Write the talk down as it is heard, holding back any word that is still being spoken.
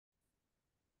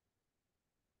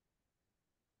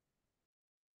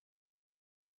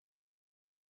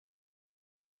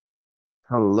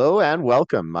Hello and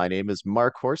welcome. My name is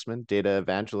Mark Horseman, Data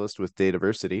Evangelist with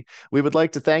DATAVERSITY. We would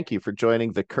like to thank you for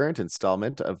joining the current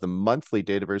installment of the monthly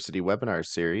DATAVERSITY webinar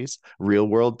series, Real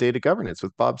World Data Governance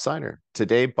with Bob Seiner.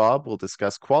 Today, Bob will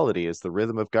discuss quality as the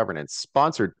rhythm of governance,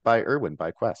 sponsored by Irwin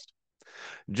by Quest.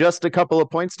 Just a couple of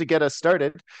points to get us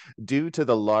started. Due to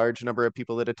the large number of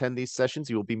people that attend these sessions,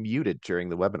 you will be muted during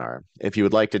the webinar. If you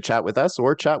would like to chat with us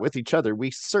or chat with each other,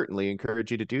 we certainly encourage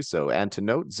you to do so. And to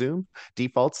note, Zoom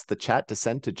defaults the chat to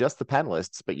send to just the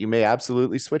panelists, but you may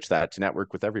absolutely switch that to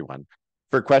network with everyone.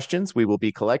 For questions, we will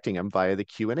be collecting them via the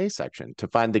Q&A section. To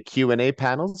find the Q&A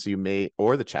panels,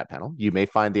 or the chat panel, you may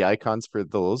find the icons for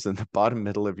those in the bottom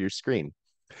middle of your screen.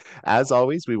 As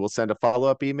always, we will send a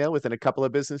follow-up email within a couple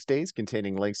of business days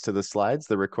containing links to the slides,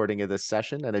 the recording of this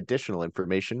session, and additional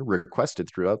information requested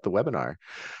throughout the webinar.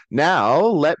 Now,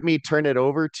 let me turn it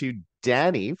over to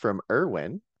Danny from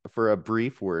Irwin for a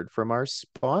brief word from our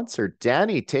sponsor.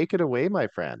 Danny, take it away, my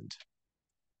friend.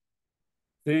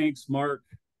 Thanks, Mark.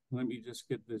 Let me just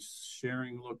get this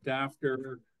sharing looked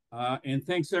after. And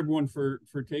thanks everyone for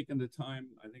taking the time.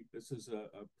 I think this is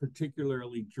a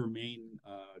particularly germane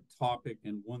topic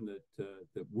and one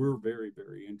that we're very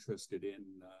interested in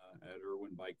at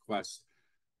Irwin by Quest.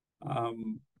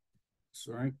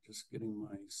 Sorry, just getting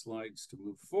my slides to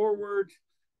move forward.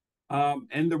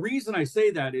 And the reason I say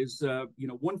that is,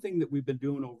 one thing that we've been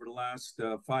doing over the last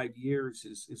 5 years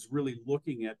is really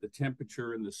looking at the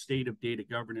temperature and the state of data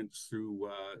governance through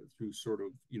sort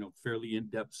of, fairly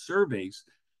in-depth surveys.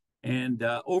 And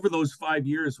over those 5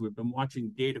 years, we've been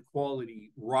watching data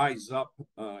quality rise up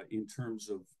in terms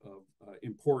of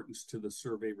importance to the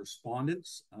survey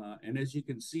respondents. And as you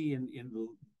can see in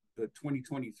the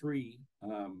 2023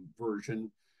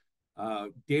 version,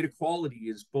 data quality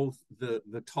is both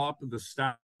the top of the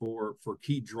stack for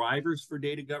key drivers for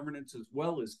data governance as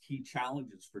well as key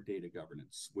challenges for data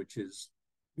governance, which is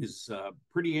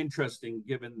pretty interesting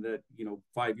given that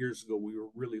 5 years ago we were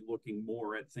really looking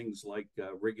more at things like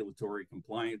regulatory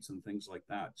compliance and things like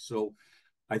that. So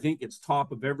I think it's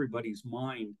top of everybody's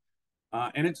mind.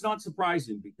 And it's not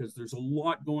surprising because there's a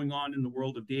lot going on in the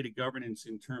world of data governance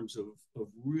in terms of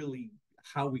really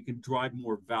how we can drive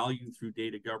more value through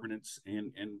data governance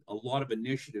and a lot of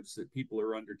initiatives that people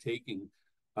are undertaking,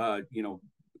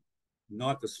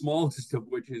 not the smallest of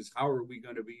which is how are we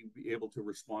going to be able to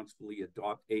responsibly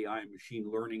adopt AI and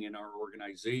machine learning in our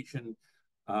organization?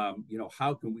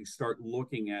 How can we start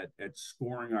looking at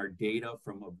scoring our data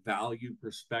from a value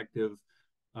perspective?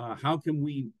 How can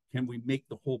we make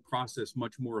the whole process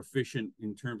much more efficient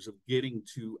in terms of getting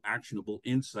to actionable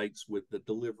insights with the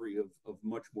delivery of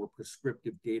much more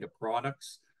prescriptive data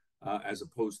products, as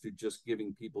opposed to just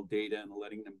giving people data and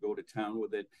letting them go to town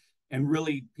with it, and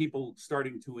really people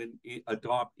starting to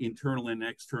adopt internal and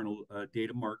external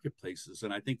data marketplaces.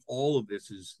 And I think all of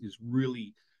this is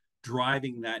really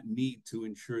driving that need to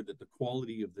ensure that the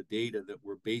quality of the data that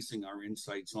we're basing our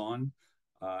insights on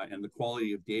and the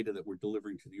quality of data that we're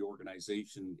delivering to the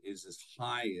organization is as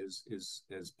high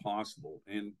as possible.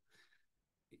 And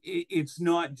it's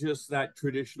not just that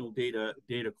traditional data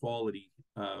quality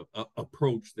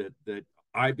approach that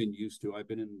I've been used to. I've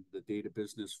been in the data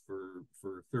business for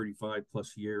 35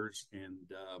 plus years, and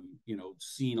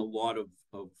seen a lot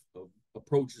of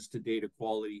approaches to data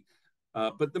quality.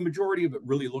 But the majority of it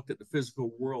really looked at the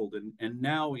physical world. And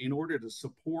now, in order to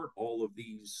support all of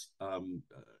these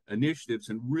initiatives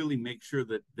and really make sure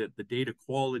that the data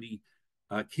quality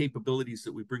capabilities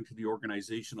that we bring to the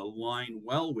organization align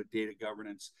well with data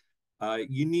governance,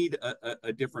 you need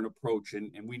a different approach.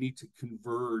 And we need to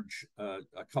converge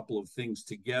a couple of things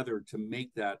together to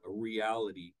make that a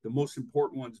reality. The most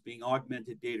important ones being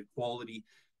augmented data quality,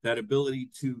 that ability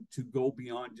to go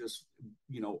beyond just,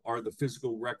 are the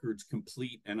physical records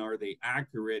complete and are they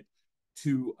accurate,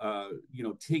 to,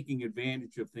 taking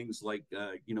advantage of things like,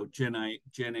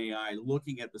 Gen AI,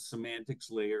 looking at the semantics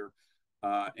layer,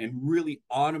 and really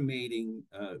automating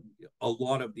a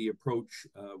lot of the approach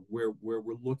where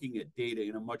we're looking at data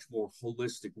in a much more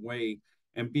holistic way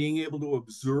and being able to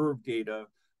observe data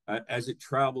as it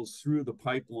travels through the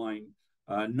pipeline,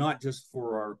 not just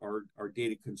for our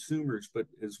data consumers, but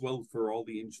as well for all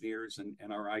the engineers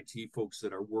and our IT folks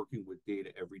that are working with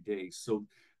data every day. So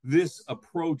this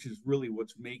approach is really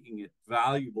what's making it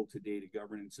valuable to data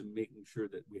governance and making sure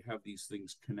that we have these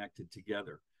things connected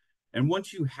together. And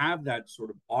once you have that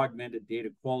sort of augmented data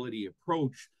quality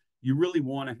approach, you really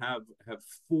want to have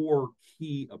 4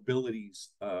 key abilities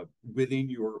within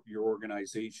your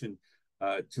organization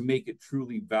to make it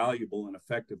truly valuable and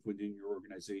effective within your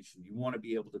organization. You want to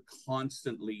be able to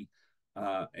constantly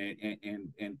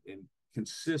and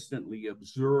consistently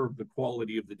observe the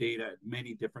quality of the data at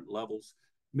many different levels,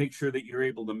 make sure that you're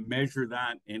able to measure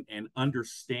that and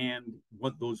understand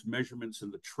what those measurements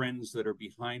and the trends that are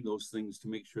behind those things to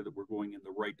make sure that we're going in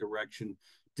the right direction,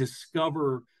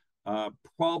 discover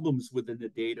problems within the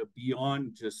data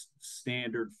beyond just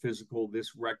standard physical.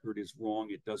 This record is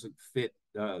wrong. It doesn't fit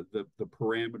the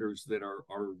parameters that are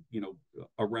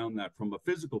around that from a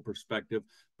physical perspective,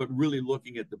 but really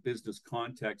looking at the business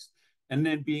context, and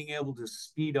then being able to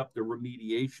speed up the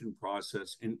remediation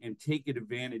process and take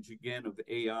advantage again of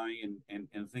AI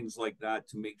and things like that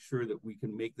to make sure that we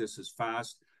can make this as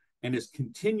fast and as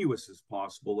continuous as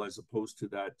possible, as opposed to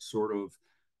that sort of,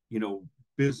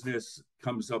 business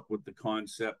comes up with the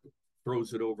concept,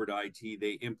 throws it over to IT,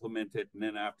 they implement it, and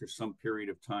then after some period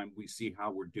of time, we see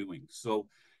how we're doing. So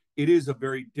it is a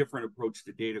very different approach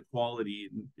to data quality.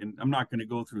 And I'm not going to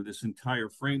go through this entire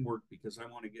framework because I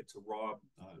want to get to Rob.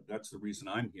 That's the reason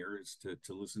I'm here, is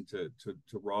to listen to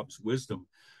Rob's wisdom.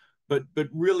 But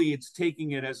really, it's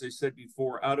taking it, as I said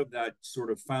before, out of that sort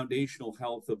of foundational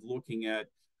health of looking at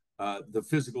the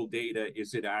physical data.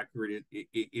 Is it accurate?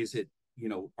 Is it,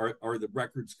 are the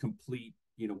records complete?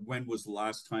 When was the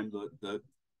last time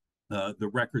the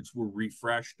records were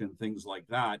refreshed and things like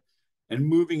that? And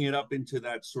moving it up into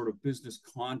that sort of business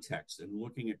context and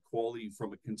looking at quality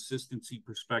from a consistency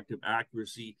perspective,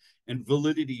 accuracy, and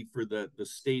validity for the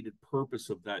stated purpose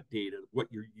of that data, what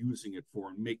you're using it for,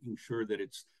 and making sure that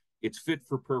it's fit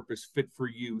for purpose, fit for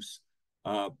use.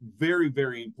 Very,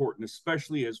 very important,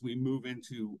 especially as we move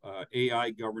into AI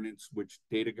governance, which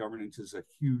data governance is a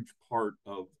huge part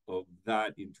of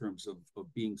that in terms of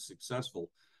being successful.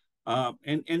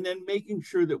 And then making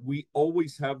sure that we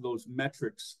always have those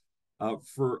metrics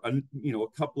for a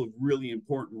couple of really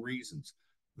important reasons.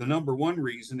 The number one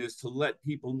reason is to let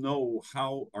people know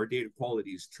how our data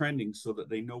quality is trending so that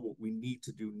they know what we need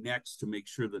to do next to make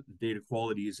sure that the data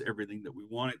quality is everything that we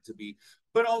want it to be,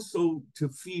 but also to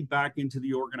feed back into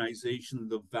the organization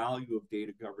the value of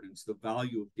data governance, the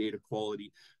value of data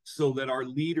quality, so that our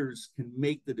leaders can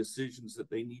make the decisions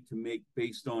that they need to make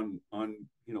based on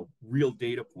real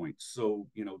data points. So,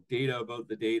 data about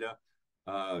the data,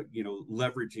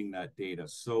 leveraging that data.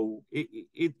 So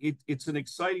it's an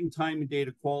exciting time in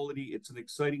data quality. It's an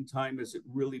exciting time as it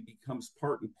really becomes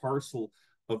part and parcel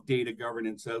of data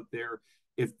governance out there.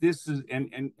 If this is,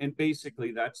 and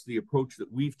basically that's the approach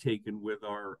that we've taken with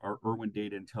our Irwin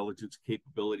data intelligence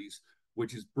capabilities,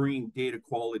 which is bringing data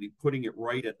quality, putting it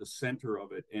right at the center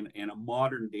of it, and a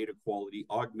modern data quality,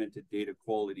 augmented data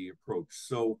quality approach.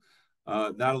 So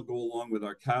that'll go along with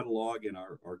our catalog and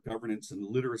our governance and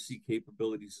literacy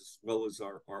capabilities, as well as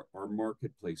our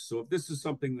marketplace. So if this is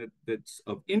something that's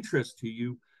of interest to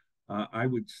you, I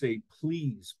would say,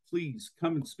 please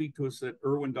come and speak to us at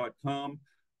irwin.com.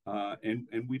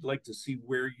 And we'd like to see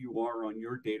where you are on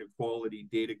your data quality,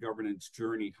 data governance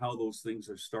journey, how those things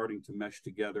are starting to mesh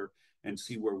together, and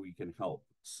see where we can help.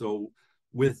 So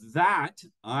with that,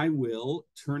 I will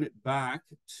turn it back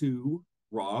to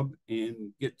Rob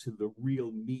and get to the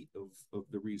real meat of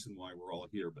the reason why we're all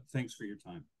here. But thanks for your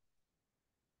time.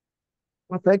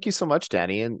 Well, thank you so much,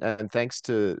 Danny, and thanks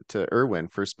to Irwin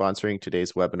for sponsoring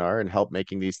today's webinar and help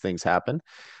making these things happen.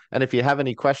 And if you have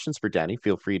any questions for Danny,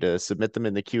 feel free to submit them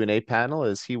in the Q&A panel,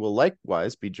 as he will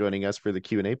likewise be joining us for the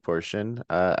Q&A portion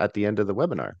at the end of the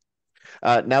webinar.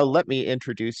 Now, let me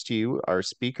introduce to you our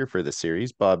speaker for the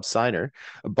series, Bob Seiner.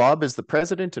 Bob is the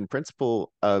president and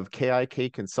principal of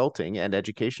KIK Consulting and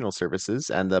Educational Services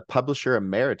and the publisher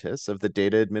emeritus of the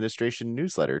data administration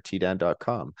newsletter,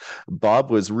 tdan.com.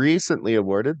 Bob was recently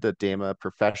awarded the DAMA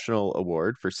Professional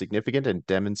Award for significant and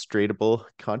demonstrable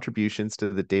contributions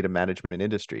to the data management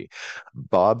industry.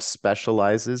 Bob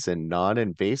specializes in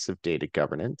non-invasive data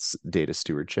governance, data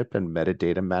stewardship, and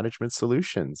metadata management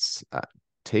solutions.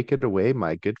 Take it away,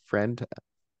 my good friend,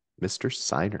 Mr.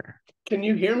 Seiner. Can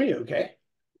you hear me okay?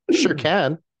 Sure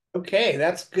can. Okay,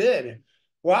 that's good.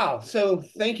 Wow. So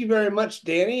thank you very much,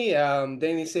 Danny.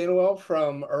 Danny Sanowell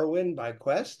from Irwin by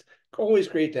Quest. Always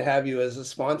great to have you as a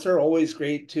sponsor. Always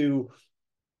great to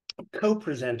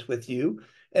co-present with you.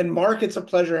 And Mark, it's a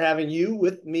pleasure having you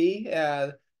with me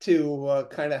to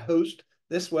kind of host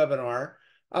this webinar.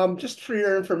 Just for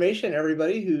your information,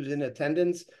 everybody who's in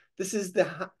attendance, this is the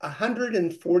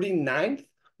 149th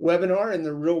webinar in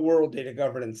the Real World Data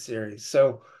Governance series.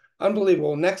 So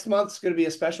unbelievable. Next month's going to be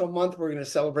a special month. We're going to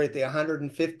celebrate the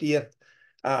 150th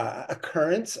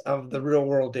occurrence of the Real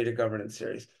World Data Governance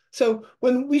series. So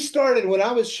when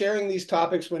I was sharing these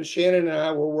topics, when Shannon and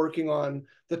I were working on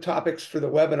the topics for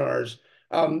the webinars,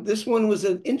 this one was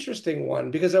an interesting one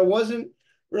because I wasn't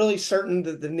really certain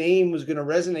that the name was going to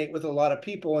resonate with a lot of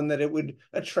people and that it would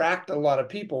attract a lot of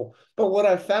people. But what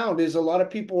I've found is a lot of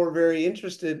people are very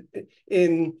interested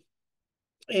in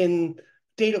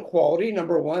data quality.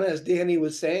 Number one, as Danny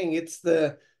was saying, it's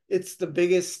the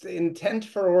biggest intent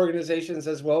for organizations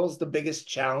as well as the biggest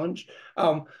challenge.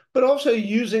 But also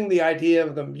using the idea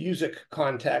of the music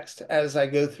context as I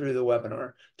go through the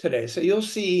webinar today. So you'll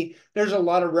see there's a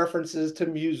lot of references to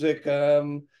music,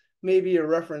 maybe a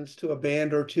reference to a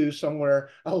band or two somewhere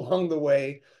along the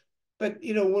way. But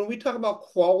when we talk about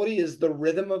quality as the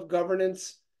rhythm of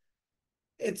governance,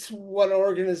 it's what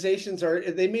organizations are.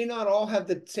 They may not all have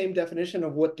the same definition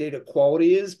of what data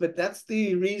quality is, but that's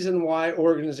the reason why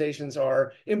organizations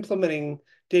are implementing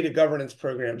data governance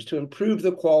programs to improve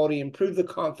the quality, improve the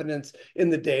confidence in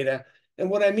the data. And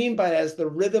what I mean by as the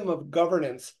rhythm of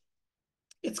governance,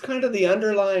 it's kind of the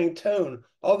underlying tone.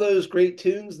 All those great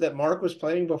tunes that Mark was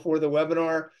playing before the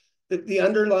webinar, the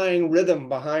underlying rhythm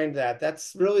behind that,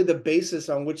 that's really the basis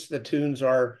on which the tunes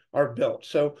are built.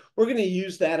 So we're going to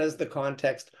use that as the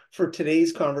context for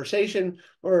today's conversation,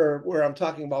 where I'm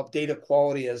talking about data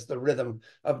quality as the rhythm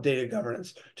of data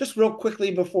governance. Just real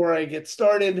quickly before I get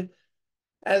started,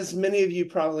 as many of you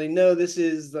probably know, this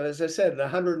is, as I said, the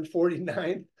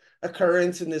 149th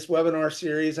occurrence in this webinar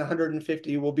series.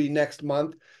 150 will be next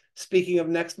month. Speaking of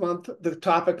next month, the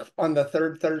topic on the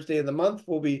third Thursday of the month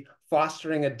will be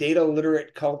fostering a data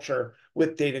literate culture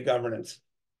with data governance.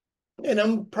 And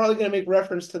I'm probably going to make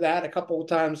reference to that a couple of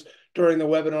times during the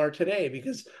webinar today,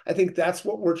 because I think that's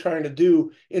what we're trying to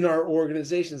do in our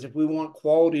organizations. If we want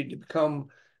quality to become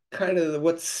kind of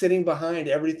what's sitting behind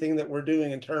everything that we're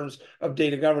doing in terms of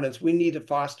data governance, we need to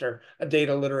foster a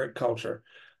data literate culture.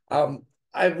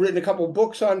 I've written a couple of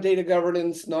books on data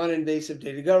governance, non-invasive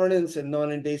data governance, and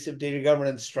non-invasive data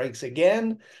governance strikes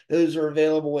again. Those are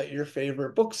available at your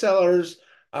favorite booksellers.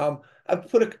 I've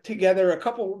put together a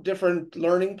couple different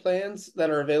learning plans that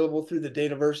are available through the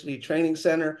DATAVERSITY Training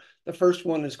Center. The first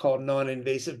one is called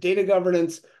Non-Invasive Data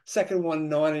Governance. Second one,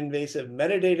 Non-Invasive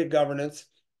Metadata Governance.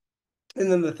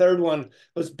 And then the third one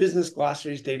was business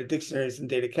glossaries, data dictionaries, and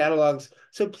data catalogs.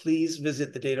 So please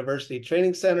visit the DATAVERSITY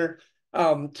Training Center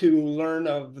to learn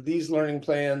of these learning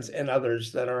plans and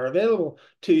others that are available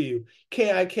to you.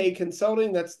 KIK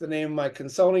Consulting, that's the name of my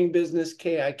consulting business.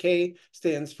 KIK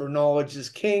stands for Knowledge is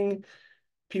King.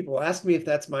 People ask me if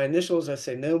that's my initials. I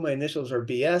say, no, my initials are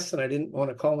BS, and I didn't want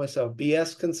to call myself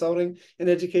BS Consulting and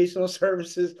Educational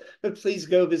Services, but please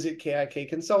go visit KIK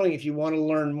Consulting if you want to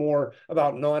learn more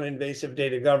about non-invasive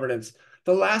data governance.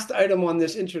 The last item on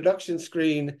this introduction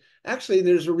screen, actually,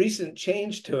 there's a recent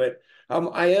change to it.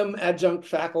 I am adjunct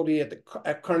faculty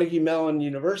at Carnegie Mellon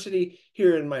University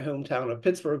here in my hometown of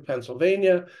Pittsburgh,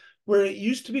 Pennsylvania, where it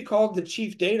used to be called the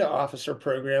Chief Data Officer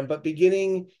Program, but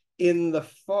beginning in the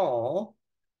fall,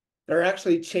 they're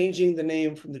actually changing the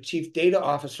name from the Chief Data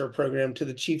Officer Program to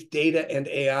the Chief Data and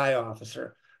AI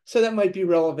Officer. So that might be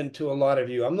relevant to a lot of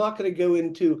you. I'm not going to go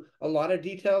into a lot of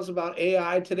details about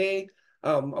AI today.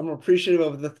 I'm appreciative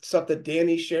of the stuff that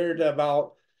Danny shared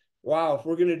about, wow, if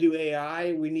we're going to do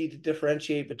AI, we need to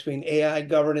differentiate between AI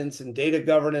governance and data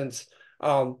governance.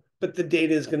 But the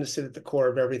data is going to sit at the core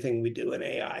of everything we do in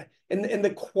AI. And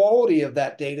the quality of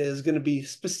that data is going to be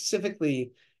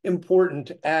specifically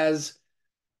important as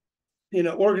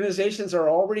organizations are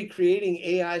already creating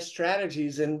AI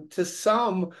strategies, and to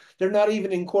some, they're not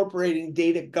even incorporating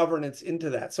data governance into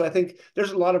that. So I think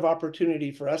there's a lot of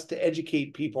opportunity for us to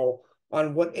educate people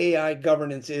on what AI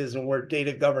governance is and where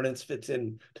data governance fits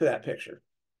into that picture.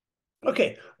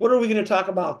 Okay, what are we going to talk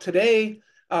about today?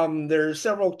 There's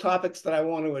several topics that I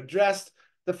want to address.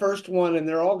 The first one, and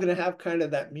they're all going to have kind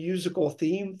of that musical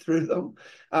theme through them.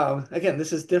 Again,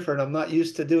 this is different. I'm not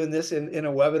used to doing this in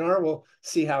a webinar. We'll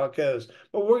see how it goes.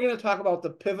 But we're going to talk about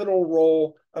the pivotal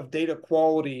role of data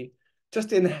quality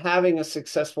just in having a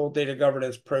successful data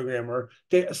governance program or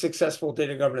a successful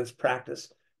data governance practice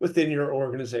within your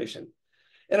organization.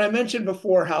 And I mentioned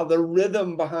before how the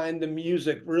rhythm behind the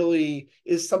music really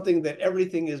is something that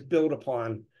everything is built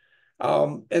upon.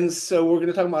 And so we're going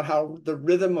to talk about how the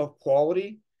rhythm of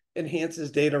quality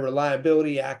enhances data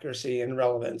reliability, accuracy, and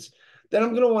relevance. Then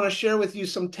I'm going to want to share with you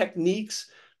some techniques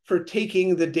for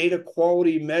taking the data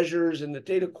quality measures and the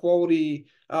data quality,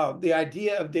 the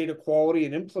idea of data quality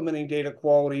and implementing data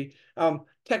quality,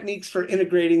 techniques for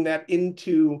integrating that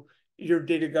into your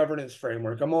data governance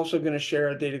framework. I'm also going to share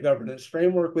a data governance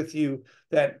framework with you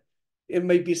that it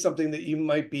might be something that you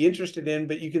might be interested in,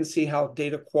 but you can see how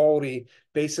data quality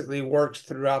basically works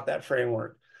throughout that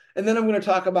framework. And then I'm going to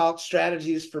talk about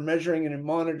strategies for measuring and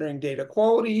monitoring data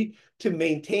quality to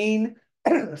maintain,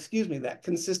 excuse me, that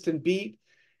consistent beat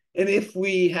And if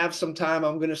we have some time,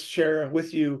 I'm going to share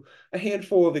with you a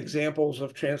handful of examples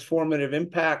of transformative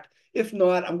impact. If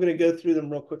not, I'm going to go through them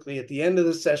real quickly at the end of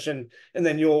the session, and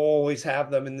then you'll always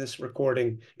have them in this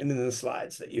recording and in the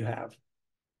slides that you have.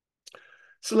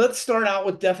 So let's start out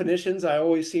with definitions. I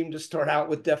always seem to start out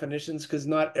with definitions because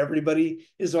not everybody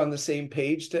is on the same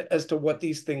page as to what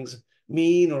these things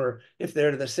mean, or if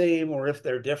they're the same, or if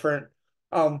they're different.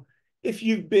 If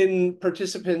you've been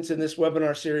participants in this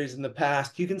webinar series in the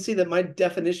past, you can see that my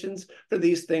definitions for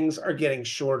these things are getting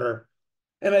shorter.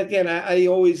 And again, I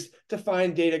always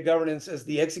define data governance as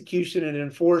the execution and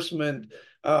enforcement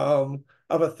of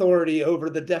authority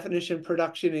over the definition,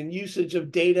 production, and usage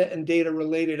of data and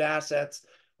data-related assets.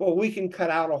 Well, we can cut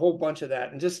out a whole bunch of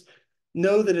that and just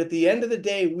know that at the end of the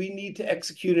day, we need to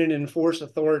execute and enforce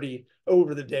authority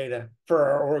over the data for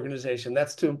our organization.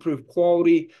 That's to improve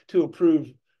quality, to improve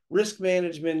risk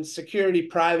management, security,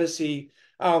 privacy.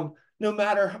 No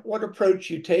matter what approach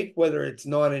you take, whether it's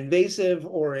non-invasive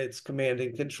or it's command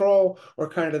and control or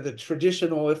kind of the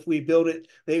traditional, if we build it,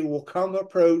 they will come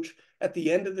approach, at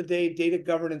the end of the day, data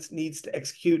governance needs to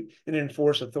execute and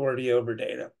enforce authority over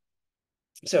data.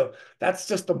 So that's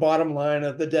just the bottom line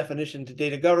of the definition to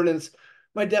data governance.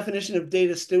 My definition of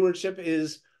data stewardship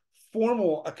is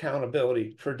formal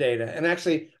accountability for data. And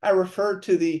actually, I refer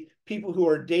to the people who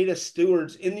are data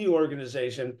stewards in the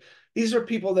organization. These are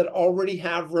people that already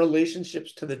have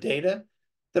relationships to the data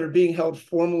that are being held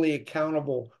formally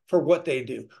accountable for what they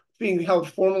do, being held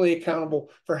formally accountable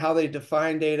for how they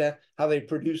define data, how they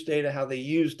produce data, how they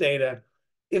use data.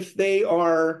 If they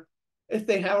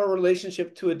have a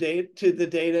relationship to the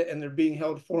data and they're being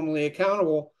held formally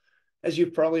accountable, as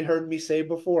you've probably heard me say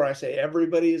before, I say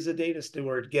everybody is a data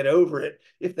steward. Get over it.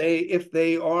 If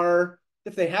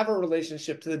they have a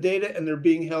relationship to the data and they're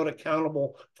being held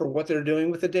accountable for what they're doing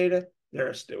with the data, they're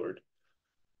a steward.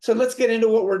 So let's get into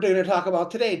what we're going to talk about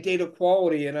today, data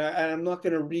quality. And I'm not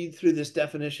going to read through this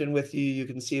definition with you. You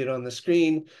can see it on the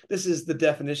screen. This is the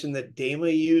definition that DAMA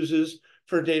uses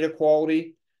for data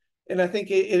quality. And I think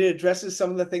it addresses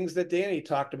some of the things that Danny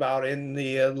talked about in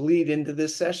the lead into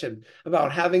this session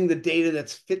about having the data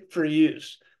that's fit for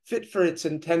use, fit for its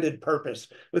intended purpose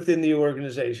within the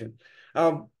organization.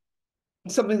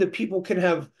 Something that people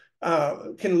can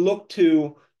look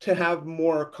to have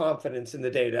more confidence in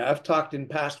the data. I've talked in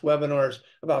past webinars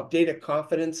about data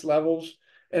confidence levels,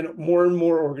 and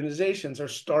more organizations are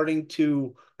starting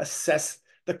to assess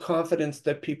the confidence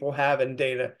that people have in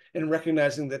data and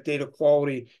recognizing that data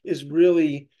quality is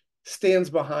really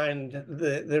stands behind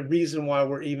the reason why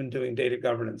we're even doing data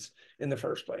governance in the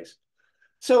first place.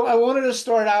 So I wanted to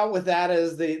start out with that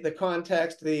as the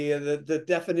context, the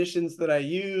definitions that I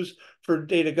use for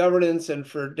data governance and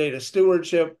for data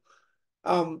stewardship.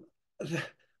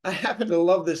 I happen to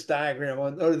love this diagram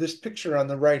or this picture on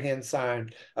the right-hand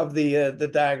side of the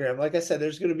diagram. Like I said,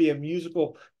 there's going to be a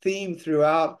musical theme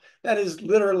throughout. That is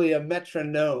literally a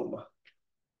metronome.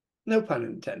 No pun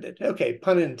intended. Okay,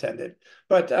 pun intended.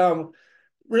 But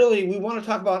really, we want to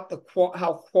talk about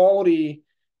how quality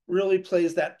really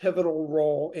plays that pivotal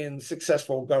role in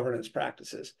successful governance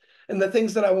practices. And the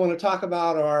things that I want to talk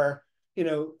about are,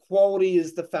 quality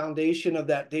is the foundation of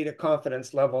that data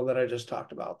confidence level that I just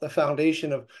talked about, the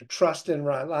foundation of trust and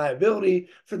reliability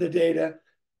for the data.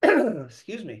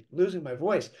 Excuse me, losing my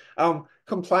voice.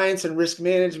 Compliance and risk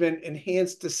management,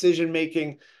 enhanced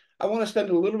decision-making. I want to spend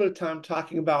a little bit of time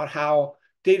talking about how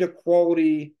data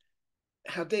quality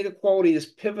is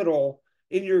pivotal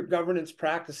in your governance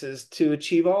practices to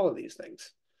achieve all of these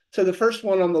things. So the first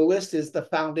one on the list is the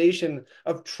foundation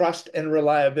of trust and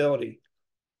reliability.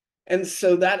 And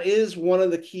so that is one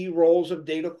of the key roles of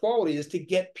data quality, is to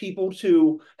get people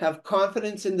to have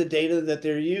confidence in the data that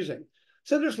they're using.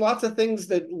 So there's lots of things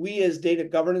that we as data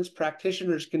governance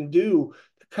practitioners can do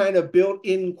to kind of build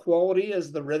in quality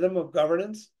as the rhythm of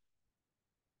governance,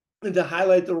 and to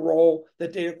highlight the role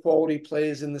that data quality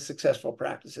plays in the successful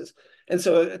practices. And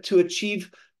so to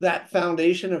achieve that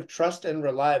foundation of trust and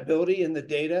reliability in the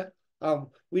data,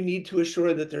 we need to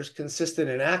assure that there's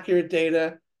consistent and accurate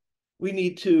data. We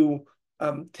need to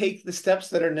take the steps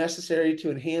that are necessary to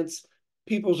enhance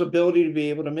people's ability to be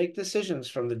able to make decisions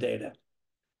from the data.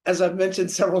 As I've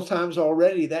mentioned several times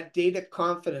already, that data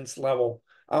confidence level,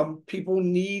 people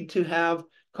need to have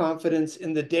confidence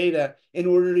in the data in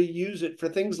order to use it for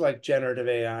things like generative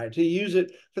AI, to use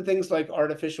it for things like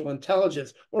artificial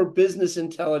intelligence or business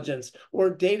intelligence or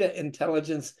data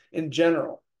intelligence in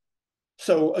general.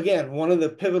 So again, one of the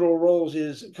pivotal roles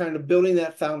is kind of building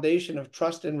that foundation of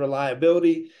trust and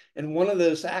reliability. And one of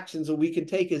those actions that we can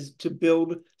take is to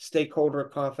build stakeholder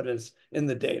confidence in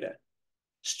the data.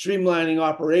 streamlining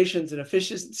operations and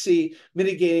efficiency,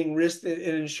 mitigating risk, and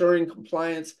ensuring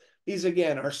compliance. These,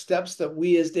 again, are steps that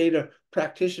we as data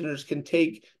practitioners can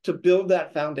take to build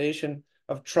that foundation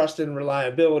of trust and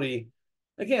reliability.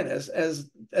 Again, as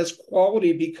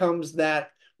quality becomes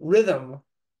that rhythm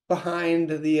behind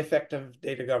the effective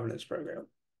data governance program.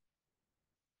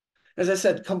 As I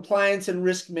said, compliance and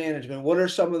risk management. What are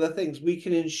some of the things we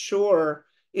can ensure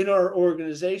in our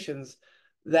organizations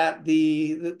that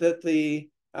the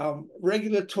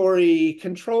regulatory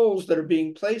controls that are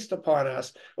being placed upon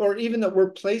us, or even that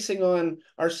we're placing on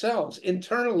ourselves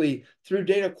internally through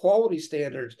data quality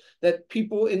standards, that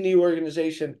people in the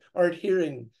organization are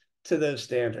adhering to those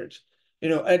standards?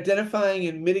 Identifying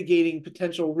and mitigating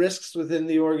potential risks within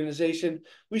the organization.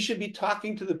 We should be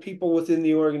talking to the people within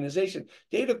the organization.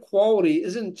 Data quality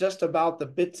isn't just about the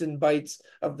bits and bytes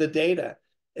of the data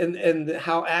and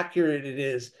how accurate it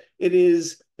is. It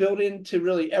is built into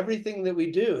really everything that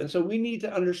we do. And so we need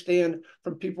to understand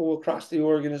from people across the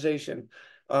organization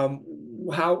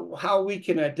how we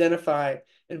can identify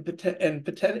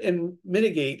and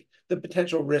mitigate the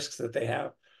potential risks that they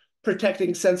have.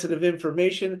 Protecting sensitive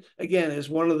information, again, is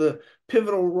one of the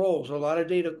pivotal roles. A lot of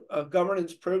data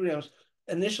governance programs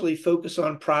initially focus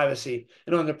on privacy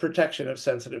and on the protection of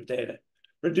sensitive data.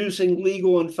 Reducing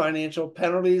legal and financial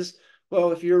penalties.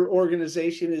 Well, if your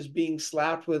organization is being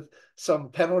slapped with some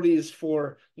penalties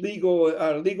for legal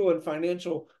and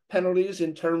financial penalties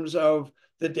in terms of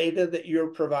the data that you're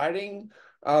providing,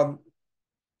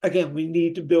 again, we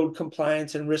need to build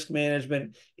compliance and risk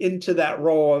management into that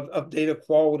role of data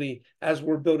quality as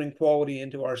we're building quality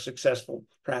into our successful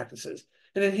practices.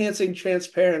 And enhancing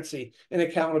transparency and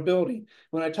accountability.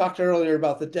 When I talked earlier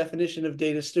about the definition of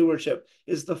data stewardship,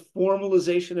 is the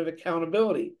formalization of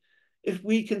accountability. If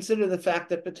we consider the fact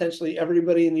that potentially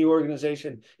everybody in the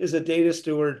organization is a data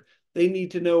steward, they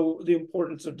need to know the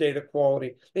importance of data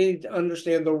quality. They need to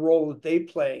understand the role that they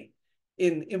play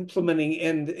in implementing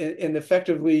and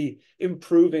effectively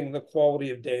improving the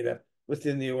quality of data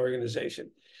within the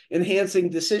organization. Enhancing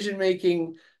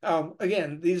decision-making.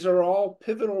 Again, these are all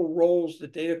pivotal roles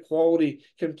that data quality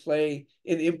can play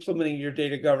in implementing your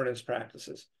data governance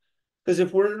practices. Because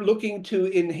if we're looking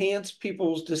to enhance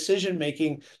people's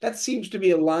decision-making, that seems to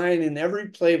be a line in every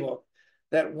playbook,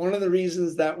 that one of the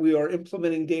reasons that we are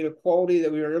implementing data quality,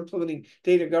 that we are implementing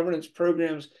data governance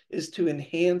programs, is to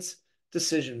enhance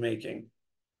decision-making.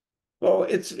 Well,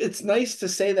 it's nice to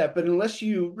say that, but unless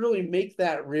you really make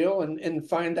that real and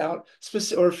find out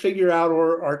or figure out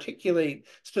or articulate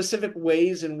specific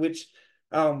ways in which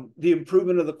the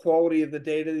improvement of the quality of the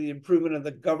data, the improvement of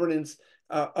the governance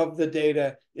of the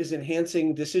data is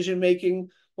enhancing decision-making,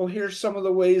 well, here's some of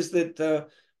the ways that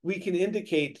we can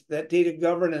indicate that data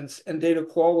governance and data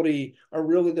quality are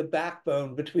really the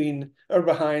backbone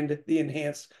behind the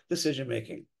enhanced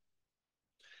decision-making.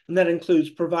 And that includes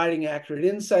providing accurate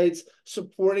insights,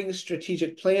 supporting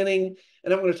strategic planning,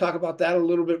 and I'm going to talk about that a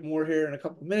little bit more here in a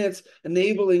couple of minutes,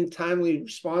 enabling timely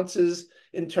responses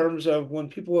in terms of when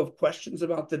people have questions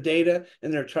about the data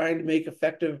and they're trying to make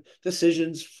effective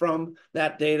decisions from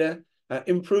that data,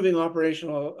 improving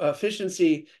operational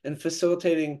efficiency and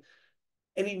facilitating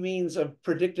any means of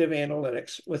predictive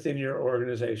analytics within your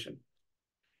organization.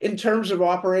 In terms of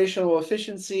operational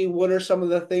efficiency, what are some of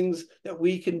the things that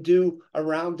we can do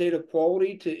around data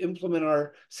quality to implement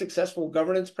our successful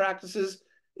governance practices?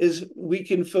 Is we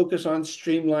can focus on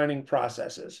streamlining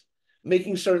processes,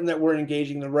 making certain that we're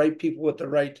engaging the right people at the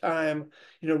right time,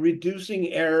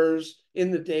 reducing errors in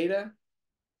the data.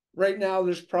 Right now,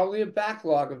 there's probably a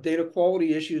backlog of data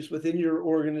quality issues within your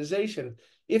organization.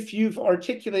 If you've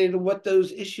articulated what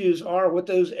those issues are, what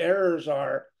those errors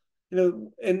are,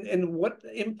 and what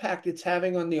impact it's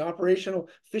having on the operational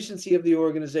efficiency of the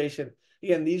organization.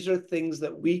 Again, these are things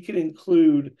that we can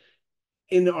include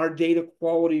in our data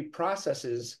quality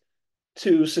processes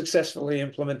to successfully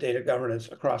implement data governance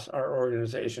across our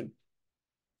organization.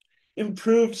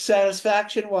 Improved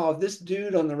satisfaction. While this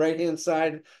dude on the right-hand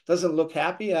side doesn't look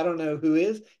happy, I don't know who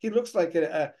is. He looks like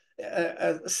a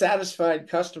satisfied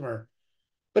customer.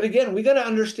 But again, we got to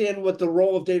understand what the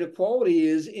role of data quality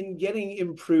is in getting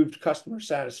improved customer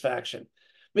satisfaction,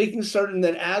 making certain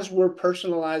that as we're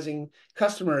personalizing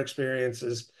customer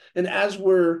experiences and as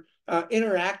we're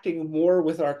interacting more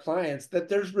with our clients, that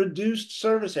there's reduced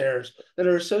service errors that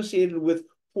are associated with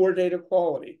poor data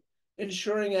quality,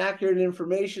 ensuring accurate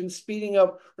information, speeding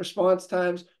up response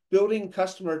times, building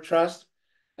customer trust.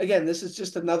 Again, this is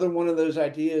just another one of those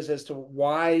ideas as to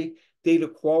why data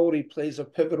quality plays a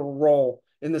pivotal role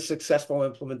in the successful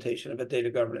implementation of a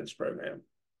data governance program.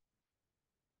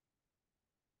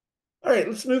 All right,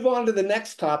 let's move on to the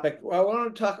next topic. I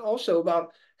want to talk also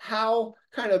about how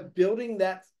kind of building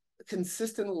that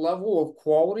consistent level of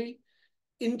quality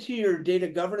into your data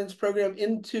governance program,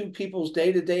 into people's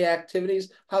day-to-day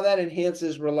activities, how that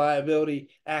enhances reliability,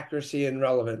 accuracy, and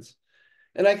relevance.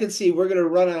 And I can see we're going to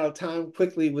run out of time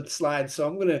quickly with slides, so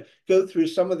I'm going to go through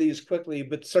some of these quickly,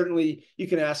 but certainly you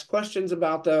can ask questions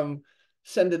about them,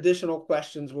 send additional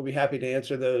questions. We'll be happy to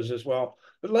answer those as well.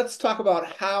 But let's talk about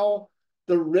how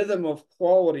the rhythm of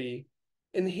quality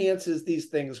enhances these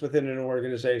things within an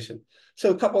organization.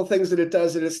 So a couple of things that it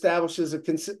does, it establishes a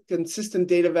consistent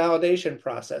data validation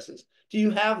processes. Do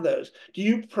you have those? Do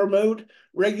you promote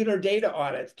regular data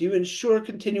audits? Do you ensure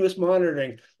continuous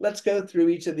monitoring? Let's go through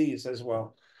each of these as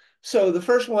well. So the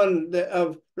first one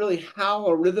of really how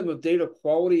a rhythm of data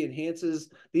quality enhances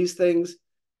these things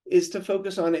is to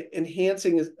focus on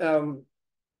enhancing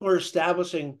or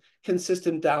establishing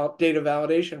consistent data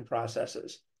validation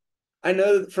processes. I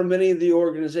know from many of the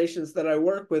organizations that I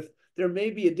work with, there may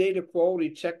be a data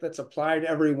quality check that's applied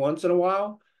every once in a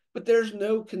while, but there's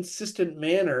no consistent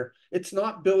manner. It's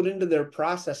not built into their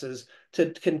processes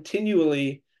to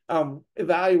continually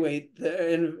evaluate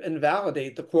and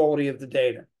validate the quality of the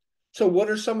data. So what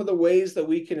are some of the ways that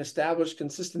we can establish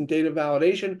consistent data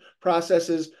validation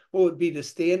processes? What would be to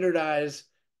standardize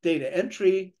data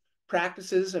entry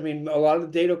practices? I mean, a lot of the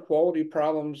data quality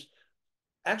problems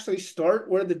actually start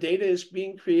where the data is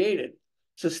being created.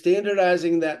 So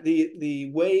standardizing that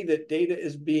the way that data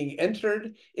is being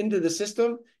entered into the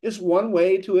system is one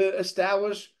way to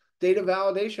establish data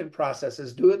validation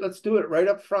processes. Let's do it right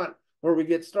up front where we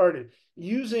get started.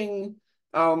 Using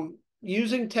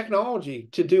technology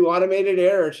to do automated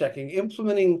error checking,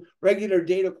 implementing regular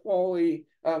data quality,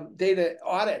 data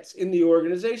audits in the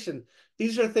organization.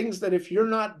 These are things that if you're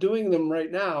not doing them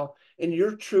right now, and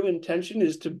your true intention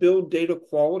is to build data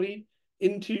quality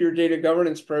into your data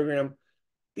governance program,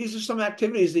 these are some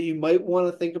activities that you might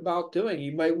want to think about doing.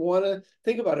 You might want to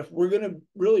think about if we're going to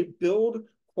really build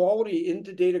quality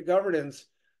into data governance,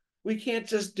 we can't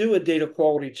just do a data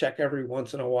quality check every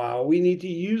once in a while. We need to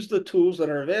use the tools that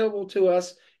are available to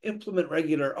us, implement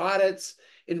regular audits,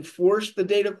 enforce the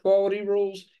data quality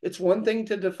rules. It's one thing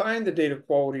to define the data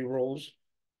quality rules,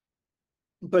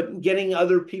 but getting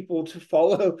other people to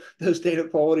follow those data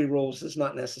quality rules is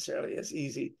not necessarily as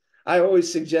easy. I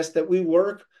always suggest that we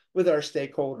work with our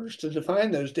stakeholders to define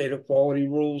those data quality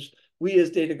rules. We as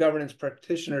data governance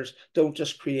practitioners don't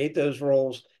just create those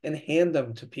rules and hand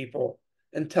them to people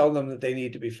and tell them that they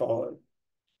need to be followed.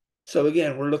 So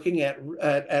again, we're looking at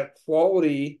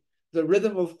quality, the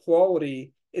rhythm of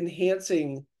quality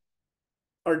enhancing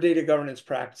our data governance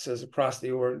practices across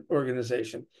the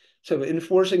organization. So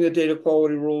enforcing the data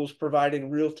quality rules, providing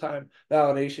real-time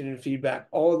validation and feedback,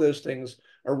 all of those things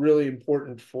are really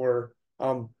important for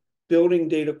building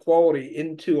data quality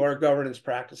into our governance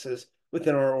practices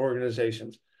within our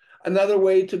organizations. Another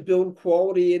way to build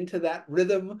quality into that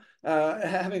rhythm,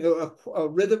 having a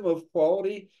rhythm of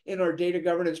quality in our data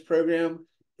governance program,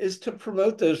 is to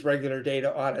promote those regular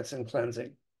data audits and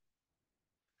cleansing.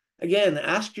 Again,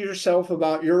 ask yourself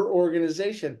about your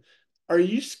organization. Are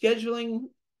you scheduling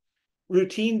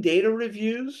routine data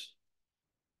reviews?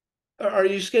 Are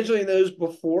you scheduling those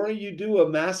before you do a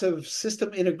massive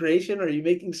system integration? Are you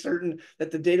making certain that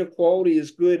the data quality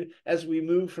is good as we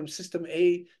move from system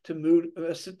A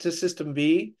to system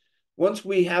B? Once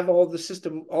we have all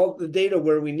the data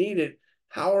where we need it,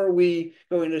 how are we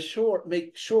going to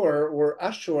make sure or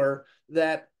assure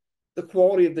that the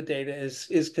quality of the data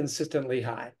is consistently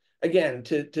high? Again,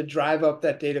 to drive up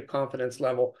that data confidence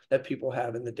level that people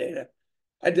have in the data.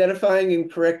 Identifying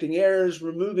and correcting errors,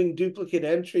 removing duplicate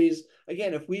entries.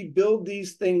 Again, if we build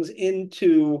these things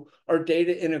into our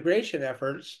data integration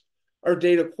efforts, our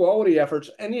data quality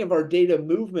efforts, any of our data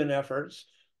movement efforts,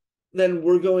 then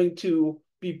we're going to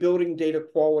be building data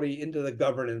quality into the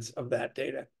governance of that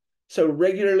data. So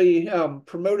regularly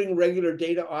promoting regular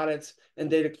data audits and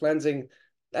data cleansing,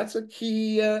 that's a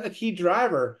key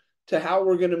driver to how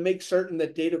we're going to make certain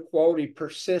that data quality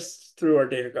persists through our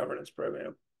data governance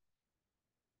program.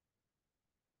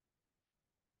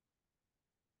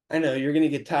 I know you're going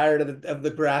to get tired of the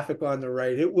graphic on the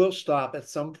right. It will stop at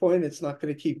some point. It's not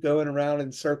going to keep going around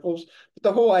in circles. But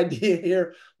the whole idea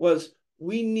here was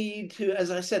we need to,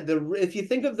 as I said, if you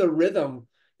think of the rhythm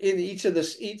in each of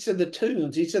the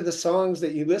tunes, each of the songs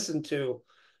that you listen to,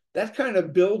 that kind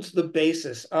of builds the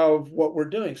basis of what we're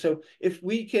doing. So if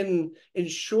we can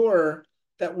ensure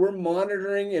that we're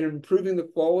monitoring and improving the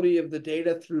quality of the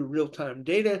data through real-time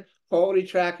data quality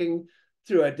tracking,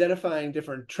 through identifying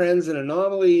different trends and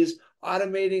anomalies,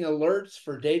 automating alerts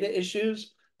for data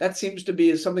issues, That seems to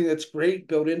be something that's great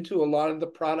built into a lot of the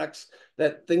products,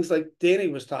 that things like Danny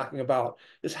was talking about,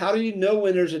 is how do you know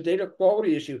when there's a data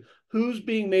quality issue? Who's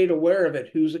being made aware of it?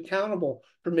 Who's accountable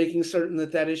for making certain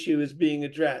that that issue is being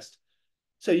addressed?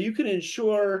 So you can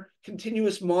ensure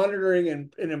continuous monitoring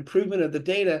and improvement of the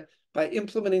data by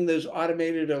implementing those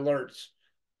automated alerts,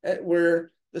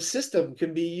 where the system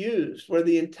can be used, where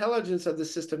the intelligence of the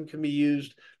system can be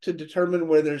used to determine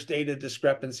where there's data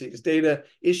discrepancies, data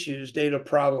issues, data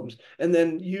problems, and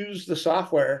then use the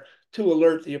software to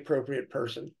alert the appropriate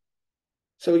person.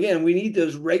 So again, we need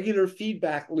those regular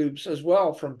feedback loops as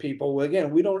well from people.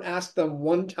 Again, we don't ask them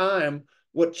one time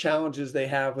what challenges they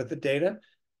have with the data.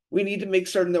 We need to make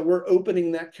certain that we're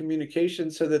opening that communication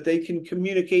so that they can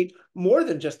communicate more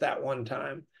than just that one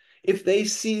time. If they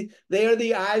see, they are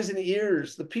the eyes and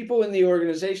ears, the people in the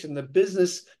organization, the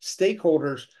business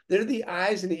stakeholders, they're the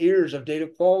eyes and ears of data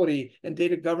quality and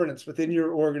data governance within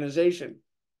your organization.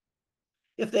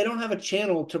 If they don't have a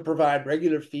channel to provide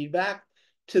regular feedback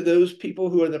to those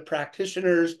people who are the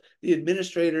practitioners, the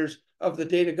administrators of the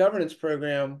data governance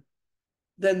program,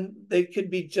 then they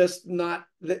could be just not,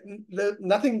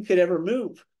 nothing could ever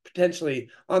move potentially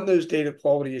on those data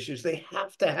quality issues. They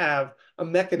have to have a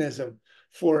mechanism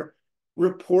for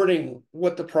reporting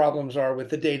what the problems are with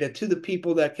the data to the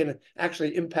people that can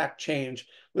actually impact change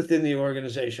within the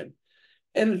organization.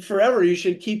 And forever, you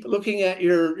should keep looking at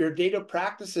your data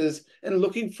practices and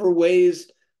looking for ways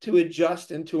to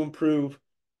adjust and to improve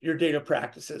your data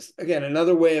practices. Again,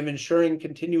 another way of ensuring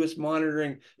continuous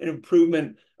monitoring and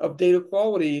improvement of data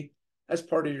quality as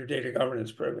part of your data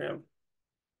governance program.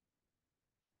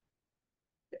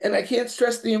 And I can't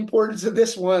stress the importance of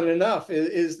this one enough,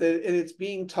 is that, and it's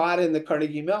being taught in the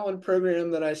Carnegie Mellon program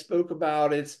that I spoke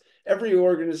about. It's every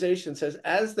organization says,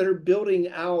 as they're building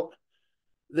out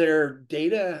their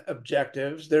data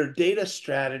objectives, their data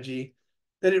strategy,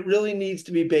 that it really needs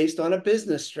to be based on a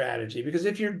business strategy. Because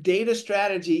if your data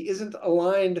strategy isn't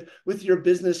aligned with your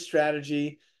business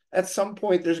strategy, at some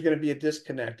point there's going to be a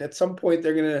disconnect. At some point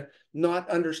they're going to not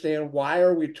understand, why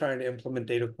are we trying to implement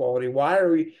data quality? Why are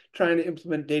we trying to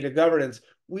implement data governance?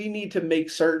 We need to make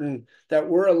certain that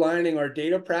we're aligning our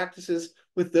data practices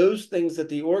with those things that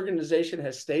the organization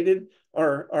has stated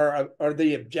are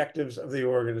the objectives of the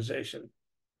organization.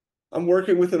 I'm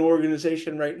working with an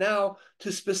organization right now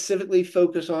to specifically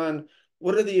focus on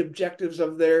what are the objectives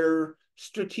of their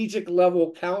strategic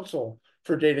level council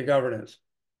for data governance.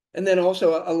 And then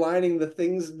also aligning the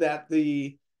things that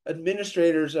the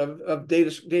administrators of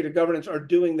data governance are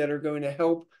doing that are going to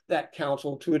help that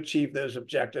council to achieve those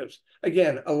objectives.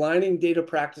 Again, aligning data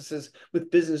practices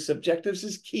with business objectives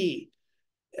is key.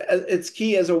 It's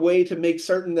key as a way to make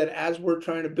certain that as we're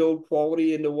trying to build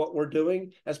quality into what we're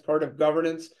doing as part of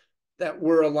governance, that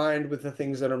we're aligned with the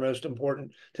things that are most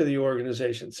important to the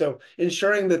organization. So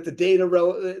ensuring that the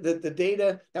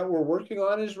data that we're working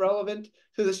on is relevant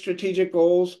to the strategic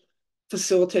goals,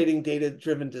 facilitating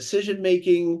data-driven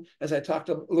decision-making, as I talked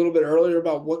a little bit earlier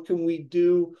about what can we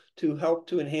do to help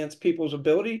to enhance people's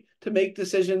ability to make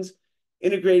decisions,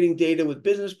 integrating data with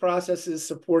business processes,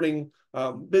 supporting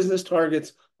business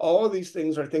targets. All of these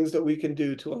things are things that we can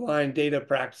do to align data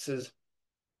practices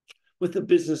with the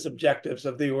business objectives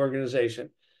of the organization.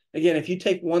 Again, if you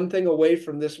take one thing away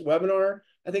from this webinar,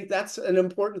 I think that's an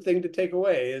important thing to take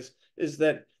away, is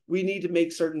that we need to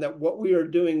make certain that what we are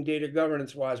doing data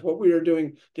governance-wise, what we are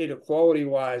doing data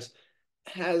quality-wise,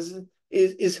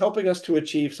 is helping us to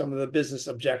achieve some of the business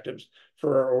objectives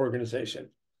for our organization.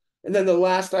 And then the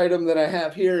last item that I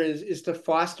have here is to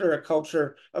foster a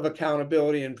culture of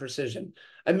accountability and precision.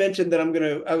 I mentioned that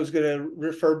I was gonna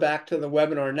refer back to the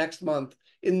webinar next month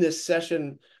in this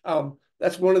session.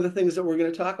 That's one of the things that we're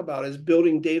going to talk about, is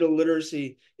building data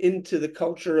literacy into the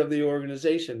culture of the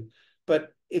organization.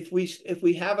 But if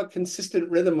we have a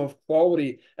consistent rhythm of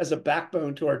quality as a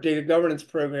backbone to our data governance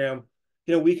program,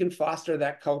 we can foster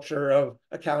that culture of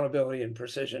accountability and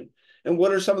precision. And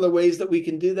what are some of the ways that we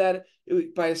can do that?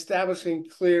 By establishing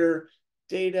clear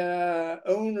data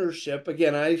ownership.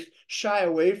 Again, I shy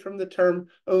away from the term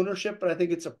ownership, but I think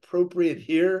it's appropriate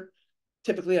here.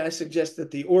 Typically, I suggest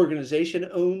that the organization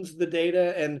owns the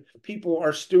data and people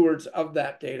are stewards of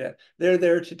that data. They're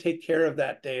there to take care of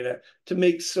that data, to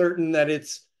make certain that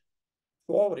its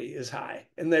quality is high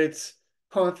and that it's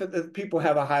confident, that people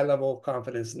have a high level of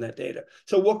confidence in that data.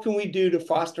 So what can we do to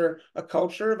foster a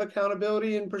culture of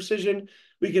accountability and precision?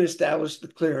 We can establish the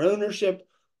clear ownership.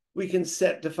 We can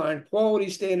set defined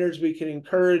quality standards. We can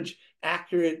encourage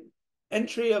accurate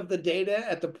entry of the data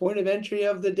at the point of entry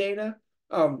of the data.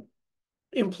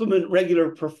 Implement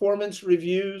regular performance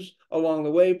reviews along the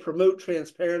way, promote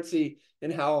transparency in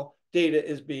how data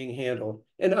is being handled,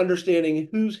 and understanding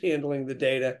who's handling the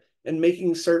data, and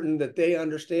making certain that they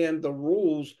understand the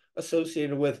rules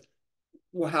associated with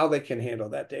how they can handle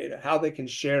that data, how they can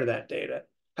share that data,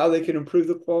 how they can improve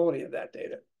the quality of that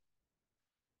data.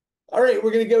 All right,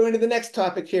 we're going to go into the next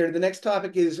topic here. The next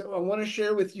topic is I want to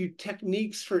share with you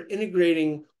techniques for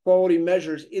integrating quality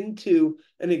measures into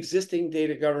an existing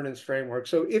data governance framework.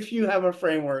 So if you have a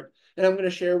framework, and I'm going to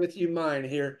share with you mine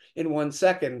here in 1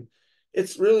 second,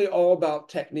 it's really all about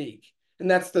technique. And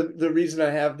that's the reason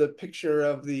I have the picture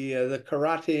of the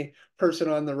karate person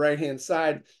on the right-hand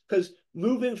side, because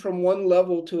moving from one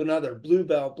level to another, blue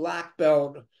belt, black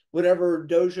belt, whatever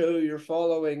dojo you're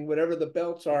following, whatever the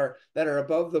belts are that are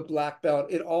above the black belt,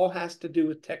 it all has to do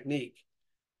with technique.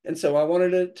 And so I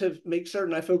wanted to make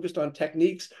certain I focused on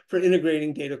techniques for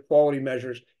integrating data quality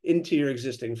measures into your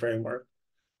existing framework.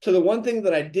 So the one thing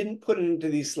that I didn't put into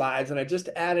these slides, and I just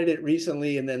added it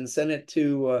recently and then sent it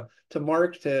to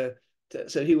Mark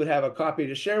so he would have a copy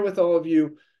to share with all of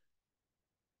you,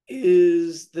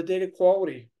 is the data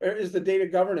quality, or is the data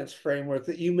governance framework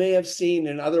that you may have seen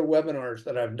in other webinars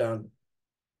that I've done.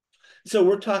 So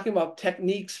we're talking about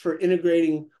techniques for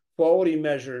integrating quality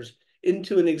measures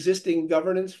into an existing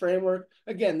governance framework.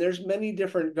 Again, there's many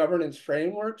different governance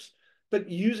frameworks, but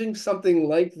using something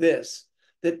like this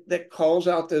that calls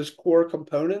out those core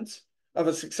components of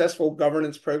a successful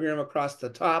governance program across the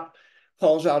top,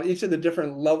 calls out each of the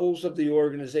different levels of the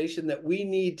organization that we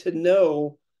need to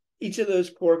know each of those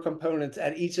core components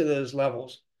at each of those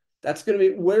levels. That's going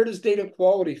to be, where does data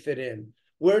quality fit in?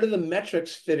 Where do the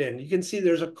metrics fit in? You can see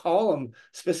there's a column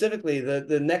specifically,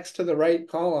 the next to the right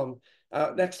column,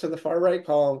 next to the far right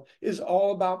column is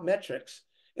all about metrics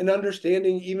and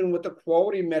understanding even what the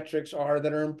quality metrics are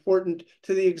that are important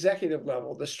to the executive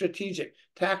level, the strategic,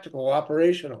 tactical,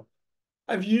 operational.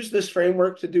 I've used this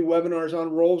framework to do webinars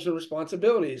on roles and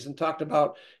responsibilities and talked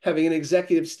about having an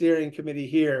executive steering committee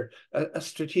here, a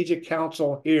strategic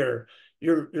council here,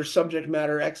 your subject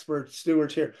matter expert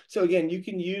stewards here. So again, you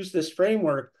can use this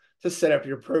framework to set up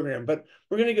your program. But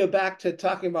we're going to go back to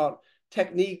talking about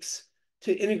techniques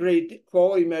to integrate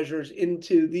quality measures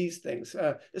into these things,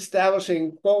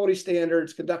 establishing quality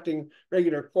standards, conducting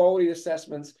regular quality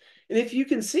assessments. And if you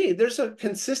can see, there's a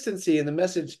consistency in the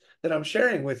message that I'm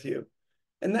sharing with you.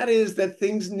 And that is that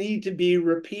things need to be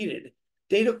repeated.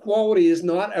 Data quality is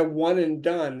not a one and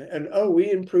done, and oh,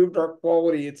 we improved our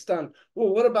quality, it's done. Well,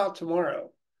 what about tomorrow?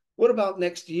 What about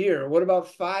next year? What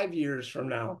about 5 years from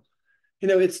now?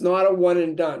 It's not a one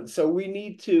and done. So we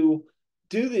need to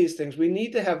do these things. We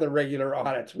need to have the regular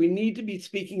audits. We need to be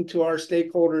speaking to our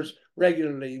stakeholders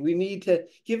regularly. We need to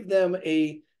give them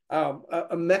a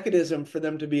mechanism for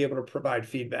them to be able to provide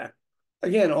feedback.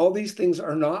 Again, all these things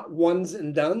are not ones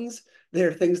and dones.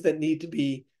 They're things that need to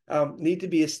be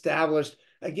established.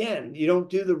 Again, you don't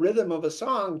do the rhythm of a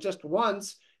song just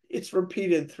once. It's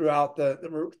repeated throughout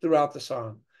the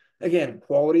song. Again,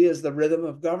 quality is the rhythm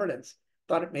of governance.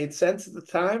 Thought it made sense at the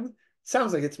time.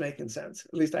 Sounds like it's making sense.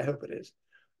 At least I hope it is.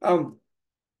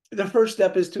 The first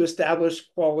step is to establish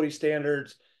quality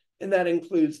standards, and that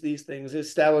includes these things: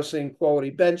 establishing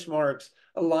quality benchmarks,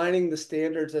 aligning the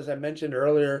standards, as I mentioned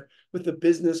earlier, with the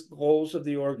business goals of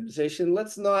the organization.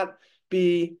 Let's not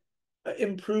be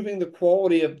improving the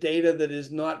quality of data that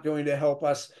is not going to help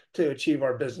us to achieve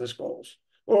our business goals.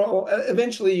 Or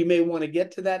eventually you may want to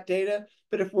get to that data,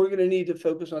 but if we're going to need to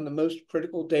focus on the most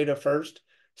critical data first,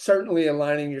 certainly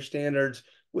aligning your standards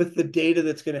with the data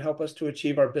that's going to help us to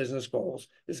achieve our business goals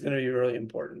is going to be really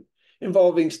important.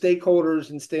 Involving stakeholders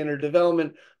in standard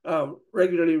development,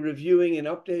 regularly reviewing and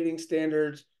updating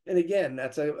standards. And again,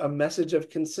 that's a message of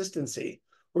consistency.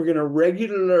 We're going to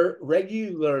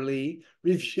regularly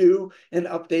review and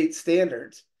update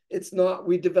standards. It's not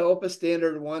we develop a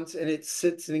standard once and it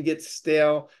sits and gets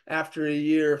stale after a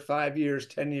year, 5 years,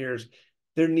 10 years.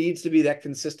 There needs to be that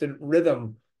consistent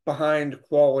rhythm behind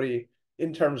quality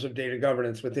in terms of data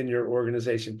governance within your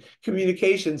organization.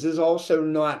 Communications is also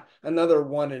not another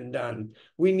one and done.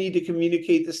 We need to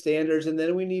communicate the standards, and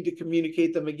then we need to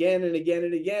communicate them again and again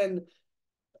and again.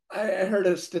 I heard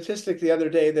a statistic the other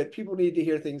day that people need to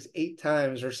hear things 8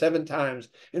 times or 7 times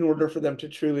in order for them to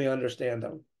truly understand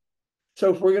them.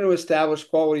 So if we're going to establish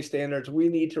quality standards, we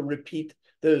need to repeat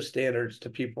those standards to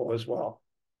people as well.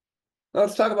 Now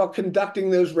let's talk about conducting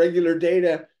those regular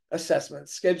data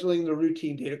assessments, scheduling the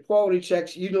routine data quality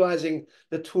checks, utilizing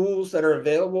the tools that are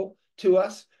available to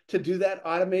us to do that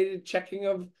automated checking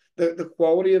of the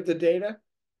quality of the data.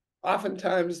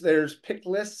 Oftentimes there's pick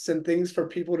lists and things for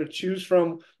people to choose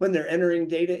from when they're entering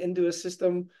data into a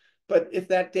system. But if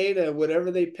that data,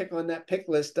 whatever they pick on that pick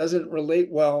list, doesn't relate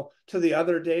well to the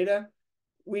other data,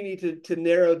 we need to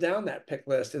narrow down that pick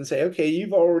list and say, okay,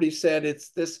 you've already said it's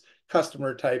this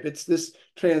customer type, it's this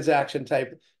transaction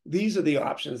type. These are the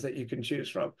options that you can choose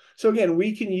from. So again,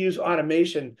 we can use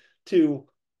automation to,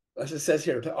 as it says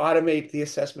here, to automate the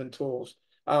assessment tools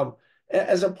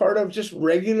as a part of just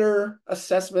regular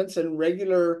assessments and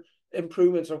regular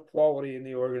improvements of quality in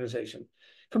the organization.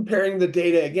 Comparing the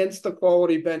data against the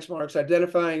quality benchmarks,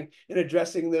 identifying and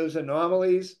addressing those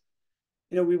anomalies.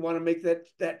 We want to make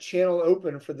that channel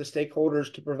open for the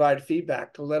stakeholders to provide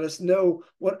feedback, to let us know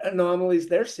what anomalies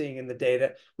they're seeing in the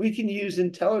data. We can use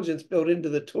intelligence built into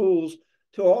the tools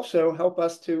to also help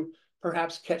us to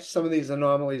perhaps catch some of these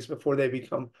anomalies before they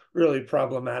become really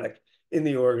problematic in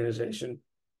the organization.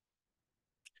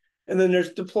 And then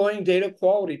there's deploying data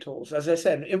quality tools. As I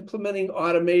said, implementing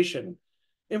automation,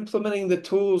 implementing the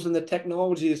tools and the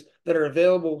technologies that are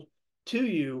available to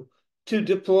you to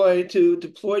deploy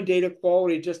data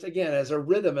quality, just again, as a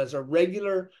rhythm, as a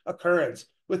regular occurrence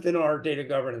within our data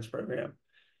governance program.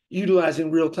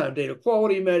 Utilizing real-time data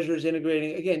quality measures,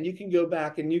 integrating, again, you can go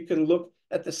back and you can look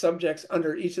at the subjects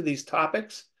under each of these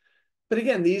topics. But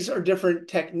again, these are different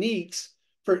techniques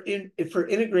for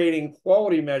integrating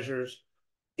quality measures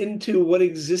into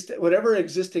whatever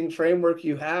existing framework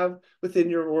you have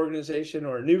within your organization,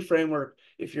 or a new framework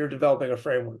if you're developing a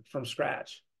framework from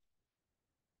scratch.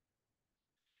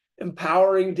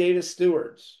 Empowering data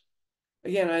stewards.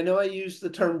 Again, I know I used the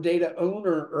term data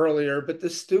owner earlier, but the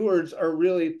stewards are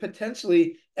really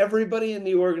potentially everybody in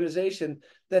the organization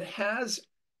that has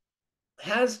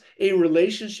a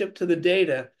relationship to the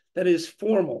data that is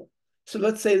formal. So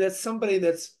let's say that's somebody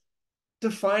that's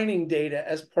defining data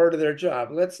as part of their job.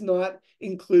 Let's not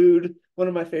include, one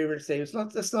of my favorite statements,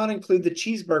 let's not include the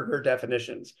cheeseburger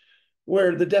definitions,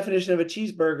 where the definition of a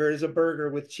cheeseburger is a burger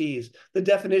with cheese. The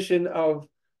definition of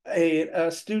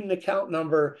a student account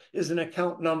number is an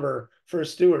account number for a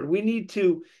steward. We need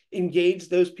to engage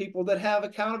those people that have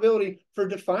accountability for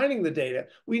defining the data.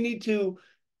 We need to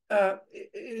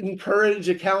encourage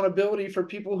accountability for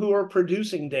people who are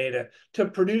producing data to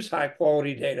produce high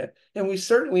quality data. And we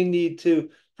certainly need to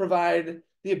provide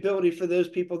the ability for those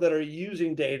people that are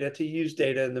using data to use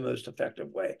data in the most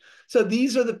effective way. So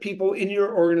these are the people in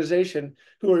your organization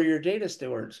who are your data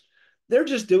stewards. They're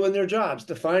just doing their jobs,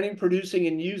 defining, producing,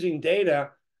 and using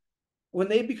data. When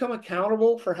they become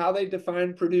accountable for how they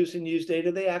define, produce, and use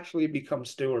data, they actually become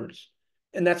stewards.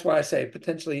 And that's why I say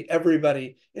potentially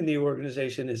everybody in the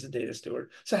organization is a data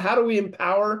steward. So how do we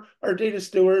empower our data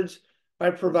stewards?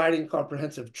 By providing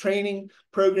comprehensive training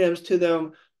programs to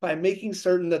them, by making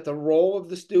certain that the role of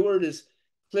the steward is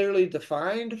clearly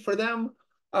defined for them.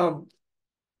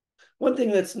 One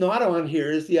thing that's not on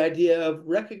here is the idea of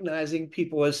recognizing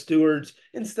people as stewards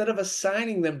instead of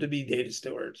assigning them to be data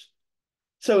stewards.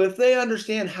 So if they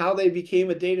understand how they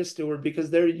became a data steward because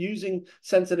they're using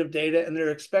sensitive data and they're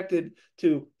expected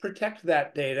to protect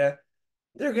that data,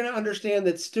 they're going to understand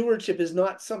that stewardship is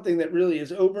not something that really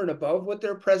is over and above what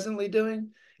they're presently doing.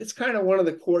 It's kind of one of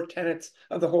the core tenets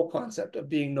of the whole concept of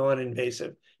being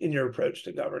non-invasive in your approach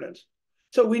to governance.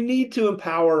 So we need to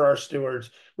empower our stewards.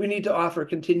 We need to offer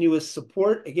continuous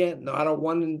support. Again, not a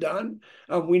one and done.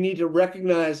 We need to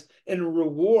recognize and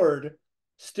reward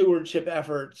stewardship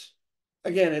efforts.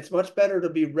 Again, it's much better to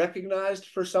be recognized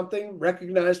for something,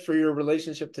 recognized for your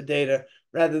relationship to data,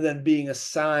 rather than being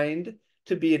assigned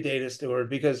to be a data steward,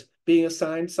 because being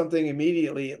assigned something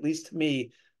immediately, at least to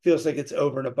me, feels like it's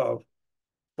over and above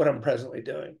what I'm presently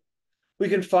doing. We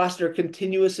can foster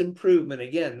continuous improvement.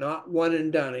 Again, not one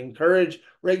and done. Encourage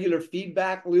regular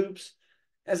feedback loops.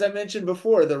 As I mentioned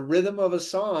before, the rhythm of a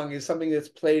song is something that's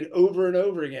played over and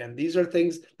over again. These are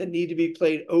things that need to be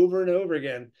played over and over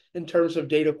again in terms of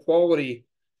data quality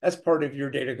as part of your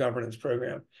data governance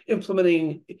program.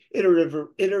 Implementing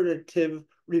iterative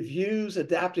reviews,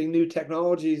 adapting new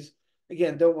technologies.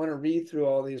 Again, don't want to read through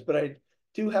all these, but I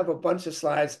do have a bunch of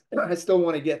slides I still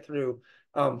want to get through.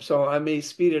 So I may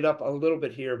speed it up a little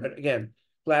bit here, but again,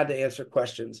 glad to answer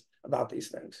questions about these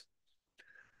things.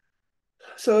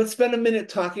 So let's spend a minute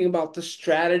talking about the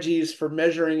strategies for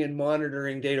measuring and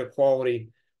monitoring data quality.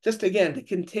 Just again,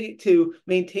 to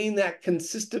maintain that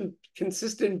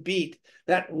consistent beat,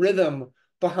 that rhythm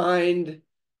behind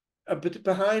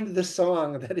the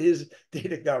song that is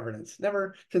data governance.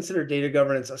 Never considered data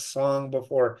governance a song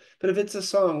before, but if it's a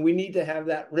song, we need to have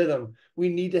that rhythm. We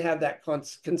need to have that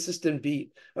consistent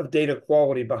beat of data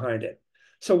quality behind it.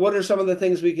 So what are some of the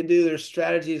things we can do? There's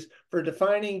strategies for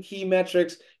defining key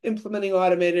metrics, implementing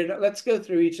automated. Let's go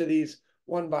through each of these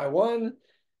one by one.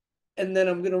 And then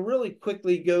I'm going to really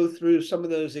quickly go through some of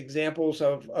those examples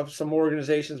of some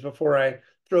organizations before I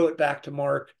throw it back to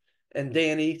Mark and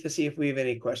Danny to see if we have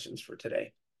any questions for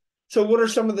today. So what are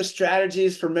some of the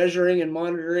strategies for measuring and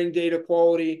monitoring data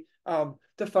quality?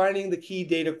 Defining the key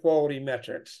data quality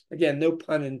metrics. Again, no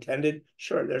pun intended.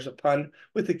 Sure, there's a pun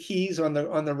with the keys on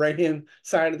the right-hand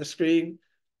side of the screen,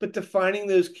 but defining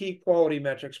those key quality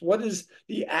metrics. What does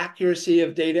the accuracy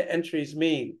of data entries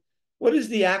mean? What is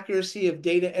the accuracy of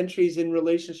data entries in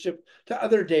relationship to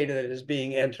other data that is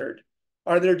being entered?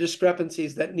 Are there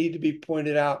discrepancies that need to be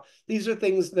pointed out? These are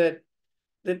things that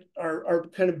are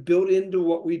kind of built into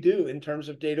what we do in terms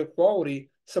of data quality,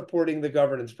 supporting the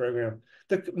governance program.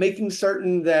 Making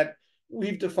certain that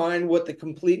we've defined what the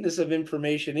completeness of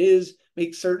information is,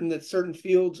 make certain that certain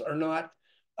fields are not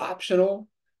optional.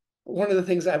 One of the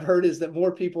things I've heard is that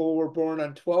more people were born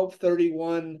on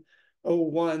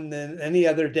 12/31/01 than any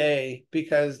other day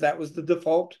because that was the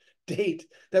default date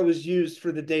that was used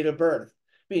for the date of birth.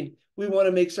 I mean, we want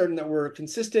to make certain that we're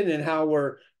consistent in how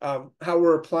we're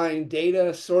applying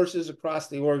data sources across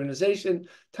the organization,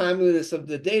 timeliness of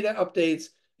the data updates.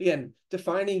 Again,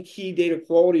 defining key data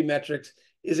quality metrics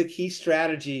is a key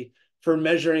strategy for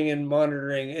measuring and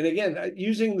monitoring. And again,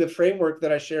 using the framework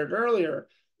that I shared earlier,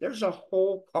 there's a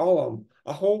whole column,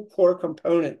 a whole core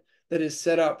component that is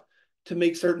set up to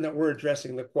make certain that we're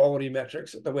addressing the quality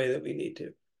metrics the way that we need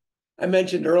to. I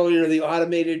mentioned earlier the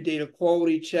automated data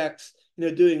quality checks,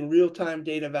 doing real-time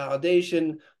data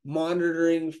validation,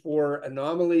 monitoring for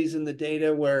anomalies in the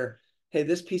data where, hey,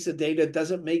 this piece of data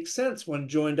doesn't make sense when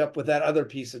joined up with that other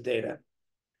piece of data.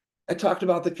 I talked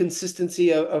about the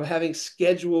consistency of having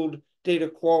scheduled data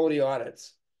quality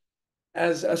audits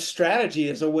as a strategy,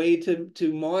 as a way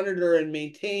to monitor and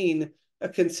maintain a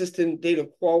consistent data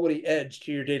quality edge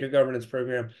to your data governance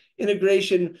program.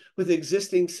 Integration with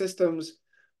existing systems,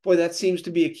 boy, that seems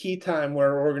to be a key time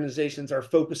where organizations are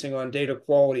focusing on data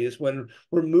quality, is when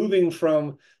we're moving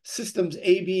from systems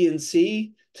A, B, and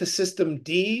C to system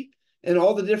D, and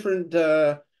all the different,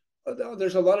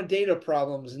 there's a lot of data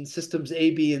problems in systems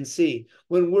A, B, and C.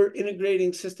 When we're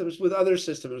integrating systems with other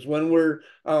systems, when we're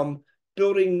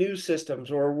building new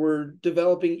systems, or we're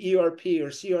developing ERP or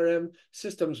CRM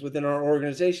systems within our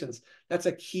organizations, that's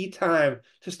a key time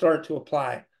to start to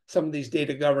apply some of these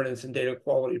data governance and data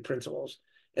quality principles.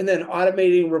 And then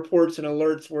automating reports and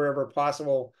alerts wherever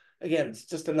possible. Again, it's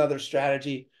just another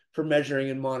strategy for measuring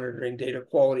and monitoring data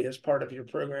quality as part of your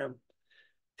program.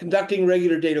 Conducting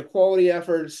regular data quality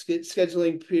efforts,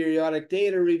 scheduling periodic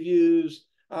data reviews,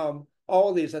 all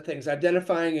of these are things.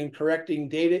 Identifying and correcting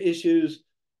data issues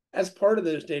as part of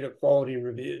those data quality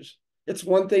reviews. It's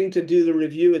one thing to do the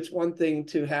review. It's one thing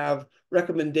to have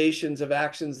recommendations of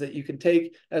actions that you can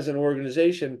take as an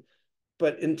organization.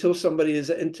 But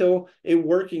until a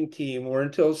working team or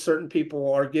until certain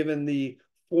people are given the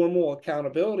formal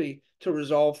accountability to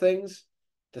resolve things,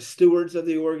 the stewards of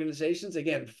the organizations,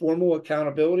 again, formal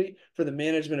accountability for the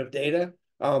management of data,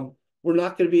 we're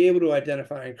not going to be able to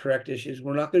identify and correct issues.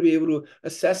 We're not going to be able to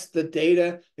assess the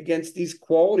data against these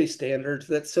quality standards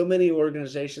that so many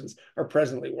organizations are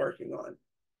presently working on.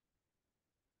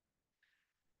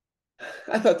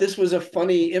 I thought this was a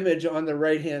funny image on the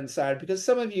right-hand side because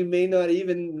some of you may not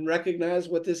even recognize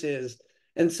what this is.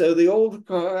 And so the old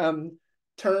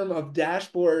term of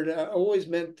dashboard always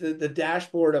meant the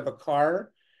dashboard of a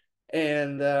car.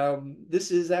 And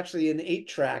this is actually an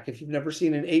 8-track. If you've never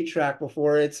seen an 8-track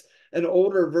before, it's an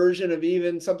older version of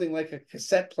even something like a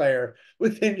cassette player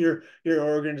within your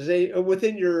organization,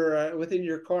 within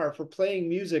your car, for playing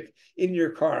music in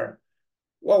your car.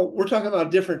 Well, we're talking about a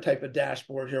different type of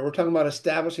dashboard here. We're talking about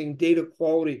establishing data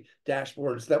quality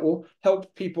dashboards that will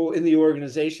help people in the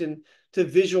organization to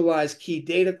visualize key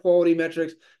data quality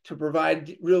metrics, to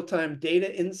provide real-time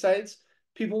data insights.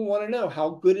 People want to know,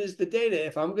 how good is the data?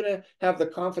 If I'm going to have the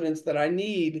confidence that I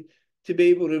need to be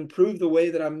able to improve the way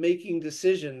that I'm making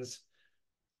decisions,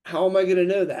 how am I going to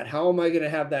know that? How am I going to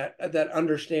have that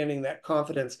understanding, that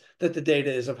confidence that the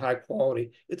data is of high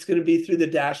quality? It's going to be through the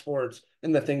dashboards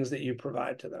and the things that you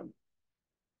provide to them.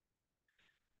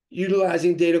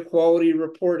 Utilizing data quality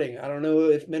reporting. I don't know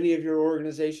if many of your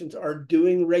organizations are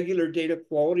doing regular data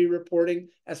quality reporting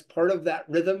as part of that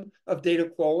rhythm of data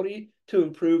quality to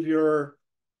improve your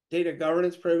data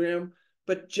governance program,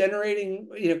 but generating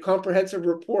comprehensive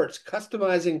reports,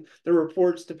 customizing the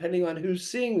reports depending on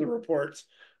who's seeing the reports,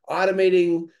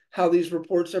 automating how these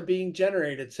reports are being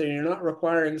generated, so you're not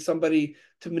requiring somebody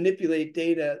to manipulate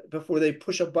data before they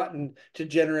push a button to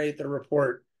generate the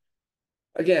report.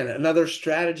 Again, another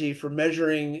strategy for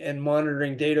measuring and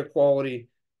monitoring data quality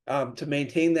to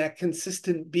maintain that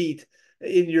consistent beat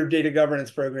in your data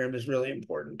governance program is really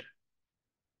important.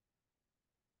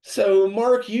 So,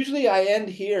 Mark, usually I end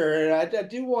here, and I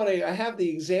do want to. I have the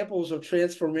examples of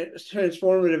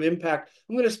transformative impact.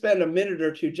 I'm going to spend a minute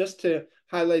or two just to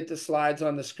highlight the slides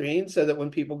on the screen, so that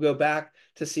when people go back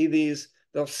to see these,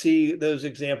 they'll see those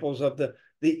examples of the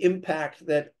impact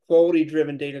that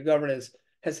quality-driven data governance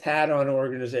has had on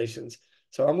organizations.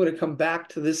 So, I'm going to come back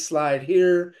to this slide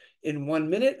here in 1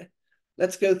 minute.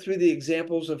 Let's go through the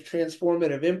examples of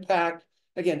transformative impact.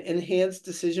 Again, enhanced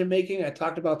decision-making, I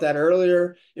talked about that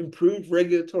earlier, improved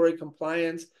regulatory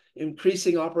compliance,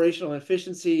 increasing operational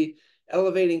efficiency,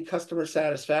 elevating customer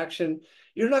satisfaction.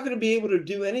 You're not going to be able to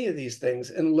do any of these things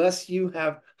unless you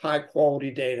have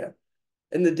high-quality data.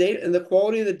 And the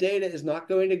quality of the data is not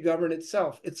going to govern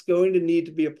itself. It's going to need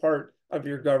to be a part of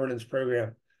your governance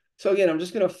program. So again, I'm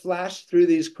just going to flash through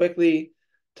these quickly,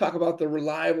 talk about the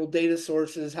reliable data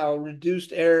sources, how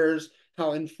reduced errors,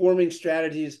 how informing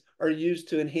strategies are used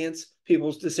to enhance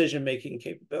people's decision-making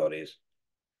capabilities.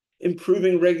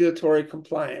 Improving regulatory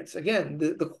compliance. Again,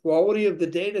 the quality of the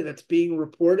data that's being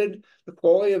reported, the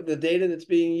quality of the data that's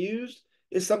being used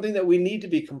is something that we need to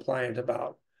be compliant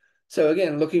about. So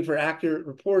again, looking for accurate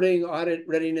reporting, audit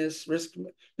readiness, risk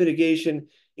mitigation,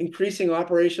 increasing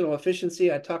operational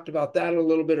efficiency. I talked about that a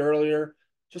little bit earlier.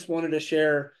 Just wanted to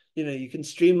share, you can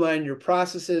streamline your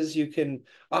processes, you can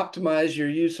optimize your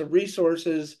use of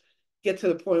resources, get to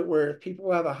the point where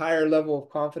people have a higher level of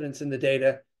confidence in the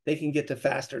data, they can get to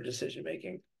faster decision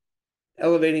making.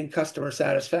 Elevating customer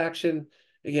satisfaction.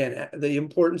 Again, the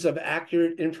importance of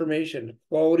accurate information,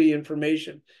 quality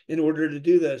information in order to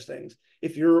do those things.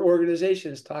 If your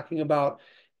organization is talking about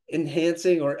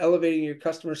enhancing or elevating your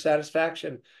customer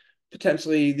satisfaction,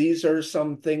 potentially these are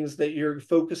some things that you're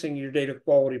focusing your data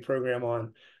quality program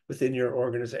on within your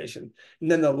organization.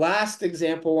 And then the last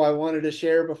example I wanted to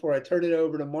share before I turn it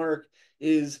over to Mark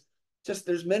is just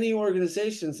there's many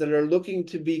organizations that are looking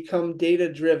to become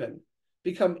data driven,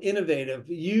 become innovative,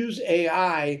 use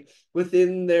AI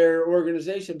within their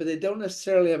organization, but they don't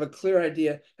necessarily have a clear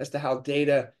idea as to how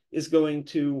data is going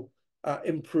to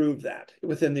improve that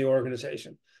within the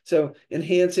organization. So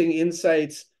enhancing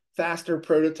insights, faster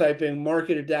prototyping,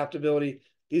 market adaptability,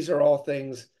 these are all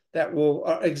things that will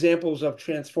examples of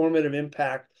transformative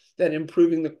impact, that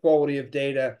improving the quality of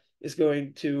data is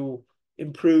going to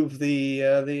improve the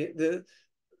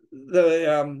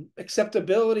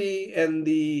acceptability and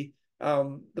the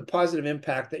positive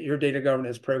impact that your data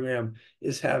governance program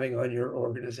is having on your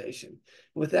organization.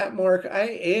 With that, Mark, I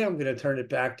am going to turn it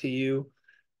back to you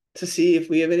to see if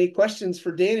we have any questions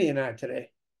for Danny and I today.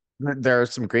 There are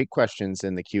some great questions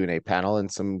in the Q&A panel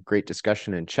and some great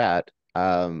discussion in chat.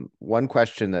 One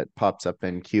question that pops up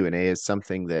in Q&A is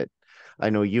something that I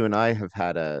know you and I have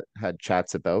had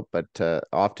chats about, but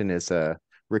often is a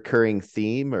recurring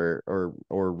theme or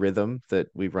rhythm that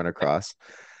we've run across.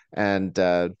 And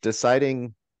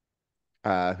deciding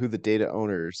who the data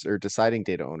owners or deciding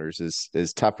data owners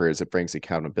is tougher as it brings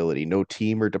accountability. No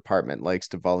team or department likes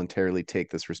to voluntarily take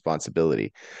this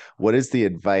responsibility. What is the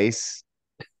advice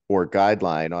or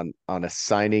guideline on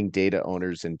assigning data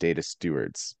owners and data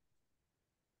stewards?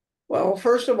 Well,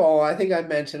 first of all, I think I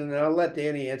mentioned, and I'll let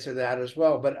Danny answer that as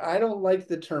well, but I don't like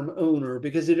the term owner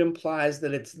because it implies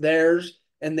that it's theirs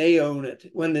and they own it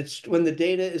when the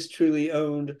data is truly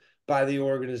owned by the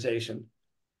organization.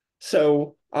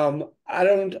 So I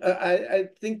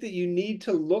think that you need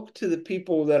to look to the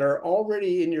people that are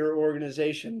already in your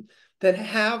organization that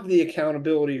have the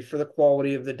accountability for the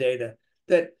quality of the data,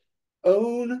 that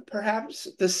own perhaps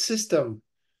the system.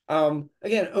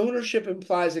 Again, ownership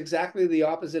implies exactly the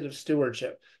opposite of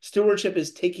stewardship. Stewardship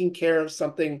is taking care of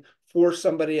something for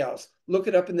somebody else. Look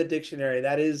it up in the dictionary.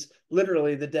 That is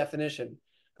literally the definition.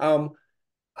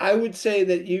 I would say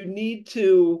that you need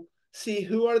to see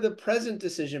who are the present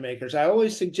decision makers. I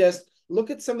always suggest look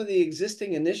at some of the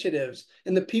existing initiatives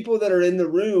and the people that are in the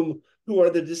room who are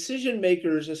the decision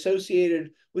makers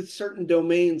associated with certain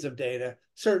domains of data,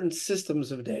 certain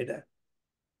systems of data.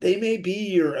 They may be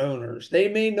your owners. They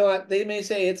may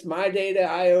say it's my data,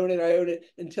 I own it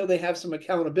until they have some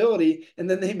accountability, and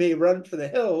then they may run for the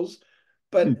hills.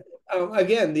 But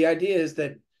again, the idea is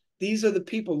that these are the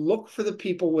people, look for the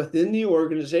people within the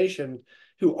organization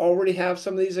who already have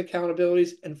some of these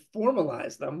accountabilities and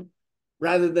formalize them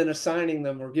rather than assigning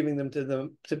them or giving them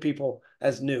to people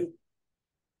as new.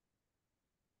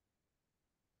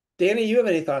 Danny, you have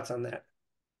any thoughts on that?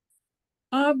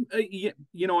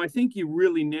 I think you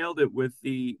really nailed it with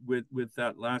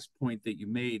that last point that you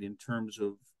made in terms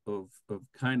of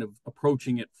kind of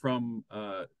approaching it from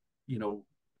you know,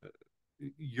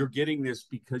 you're getting this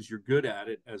because you're good at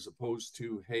it, as opposed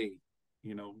to, hey,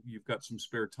 you've got some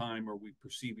spare time, or we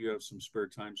perceive you have some spare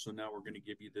time, so now we're going to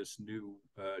give you this new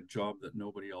job that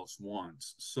nobody else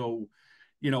wants. So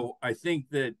I think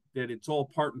that it's all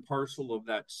part and parcel of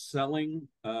that selling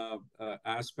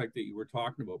aspect that you were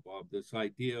talking about, Bob. This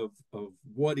idea of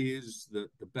what is the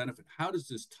benefit? How does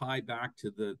this tie back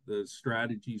to the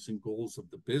strategies and goals of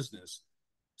the business,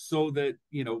 so that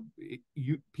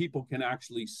people can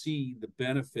actually see the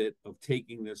benefit of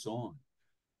taking this on.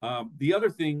 The other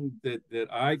thing that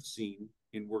I've seen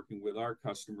in working with our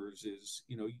customers is,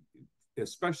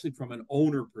 especially from an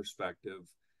owner perspective,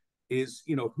 is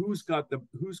who's got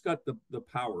the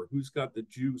power, who's got the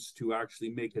juice to actually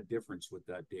make a difference with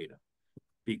that data,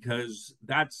 because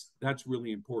that's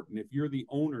really important. If you're the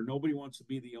owner, nobody wants to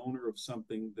be the owner of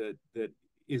something that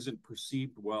isn't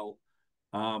perceived well,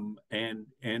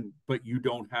 but you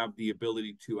don't have the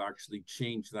ability to actually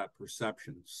change that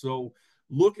perception. So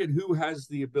look at who has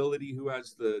the ability, who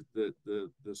has the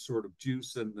sort of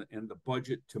juice and the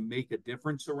budget to make a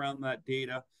difference around that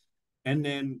data, and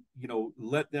then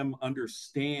let them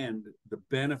understand the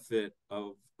benefit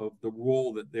of the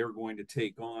role that they're going to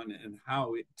take on, and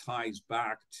how it ties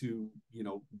back to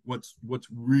what's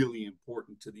really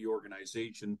important to the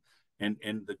organization, and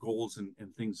the goals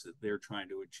and things that they're trying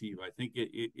to achieve. I think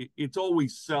it's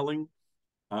always selling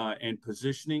and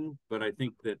positioning, but I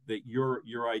think that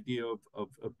your idea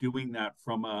of doing that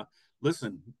from a,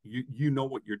 listen, you know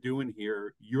what you're doing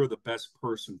here, you're the best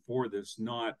person for this,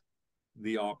 not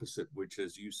the opposite, which,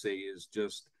 as you say, is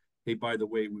just, hey, by the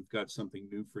way, we've got something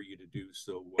new for you to do.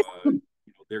 So,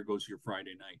 there goes your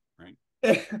Friday night,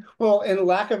 right? Well, and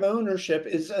lack of ownership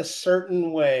is a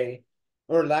certain way,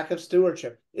 or lack of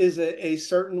stewardship is a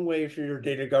certain way for your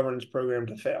data governance program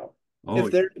to fail. Oh,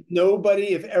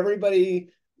 If everybody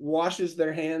washes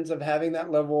their hands of having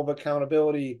that level of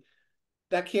accountability,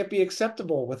 that can't be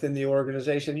acceptable within the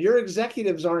organization. Your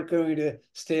executives aren't going to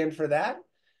stand for that.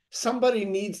 Somebody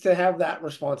needs to have that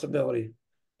responsibility.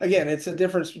 Again, it's a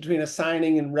difference between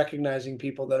assigning and recognizing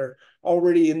people that are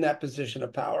already in that position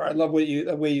of power. I love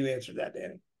the way you answered that,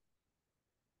 Danny.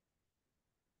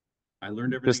 I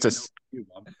learned everything Just I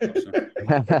know from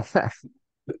you, Bob. So.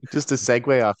 just to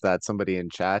segue off that, somebody in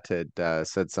chat had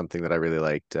said something that I really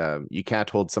liked. You can't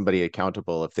hold somebody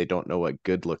accountable if they don't know what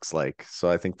good looks like. So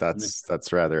I think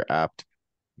that's rather apt.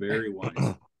 Very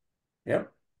wise.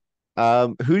 Yep.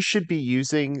 Who should be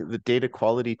using the data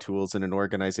quality tools in an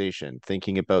organization,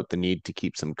 thinking about the need to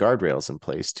keep some guardrails in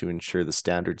place to ensure the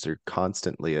standards are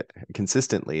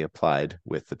consistently applied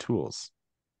with the tools?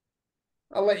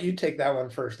 I'll let you take that one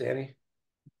first, Danny.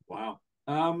 Wow.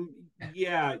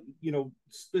 Yeah,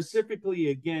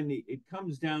 specifically, again, it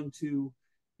comes down to,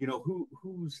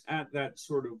 who's at that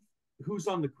sort of, who's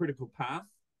on the critical path,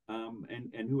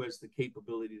 and who has the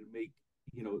capability to make,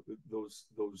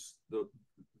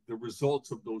 the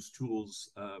results of those tools,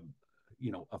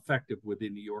 effective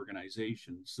within the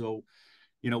organization. So,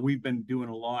 we've been doing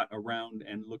a lot around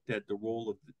and looked at the role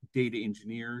of data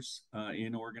engineers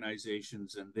in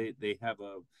organizations, and they have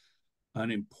an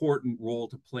important role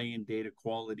to play in data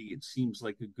quality. It seems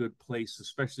like a good place,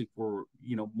 especially for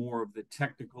more of the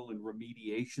technical and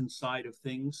remediation side of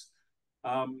things.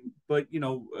 But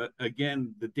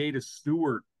again, the data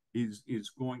steward is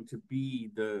going to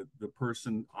be the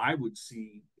person I would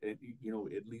see, at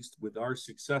least with our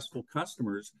successful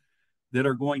customers, that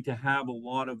are going to have a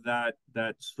lot of that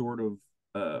sort of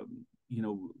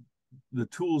the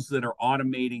tools that are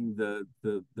automating the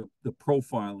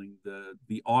profiling,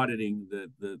 the auditing,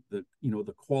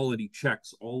 the quality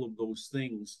checks, all of those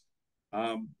things,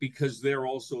 because they're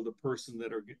also the person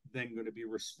that are then going to be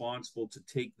responsible to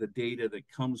take the data that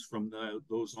comes from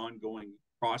those ongoing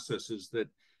processes, that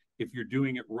if you're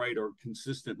doing it right, are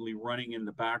consistently running in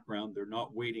the background. They're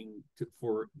not waiting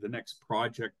for the next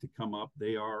project to come up.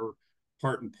 They are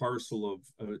part and parcel of,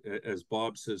 as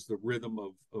Bob says, the rhythm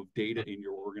of data in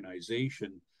your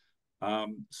organization.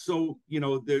 So,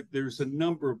 there's a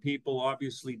number of people,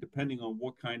 obviously, depending on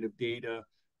what kind of data.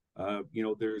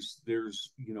 There's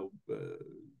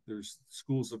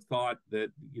schools of thought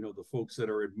that, the folks that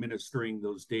are administering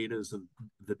those data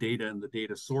and the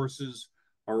data sources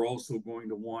are also going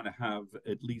to want to have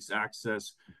at least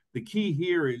access. The key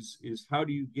here is how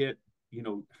do you get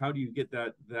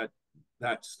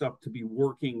that stuff to be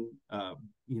working,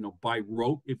 by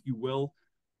rote, if you will,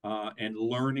 and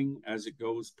learning as it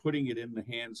goes, putting it in the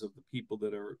hands of the people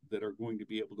that are going to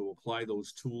be able to apply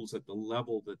those tools at the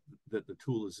level that the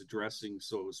tool is addressing.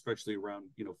 So especially around,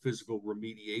 physical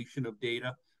remediation of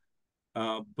data,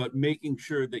 but making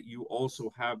sure that you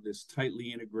also have this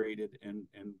tightly integrated and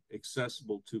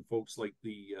accessible to folks like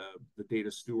the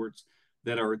data stewards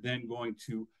that are then going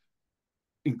to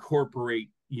incorporate,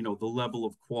 the level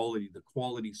of quality, the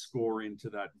quality score into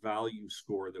that value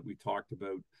score that we talked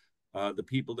about. The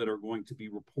people that are going to be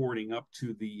reporting up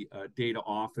to the data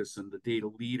office and the data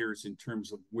leaders in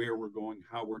terms of where we're going,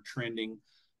 how we're trending,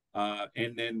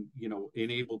 and then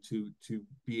enable to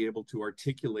be able to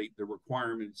articulate the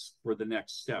requirements for the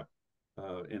next step,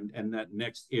 and that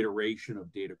next iteration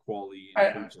of data quality in I,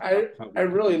 terms of I how I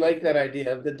we really continue like to that improve.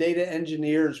 idea of the data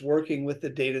engineers working with the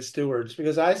data stewards,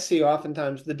 because I see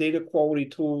oftentimes the data quality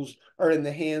tools are in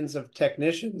the hands of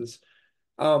technicians,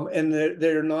 and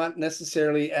they're not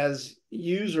necessarily as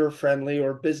user friendly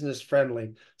or business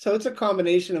friendly. So it's a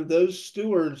combination of those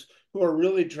stewards who are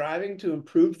really driving to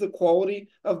improve the quality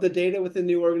of the data within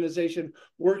the organization,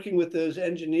 working with those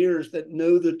engineers that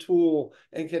know the tool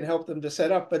and can help them to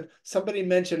set up. But somebody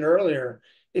mentioned earlier,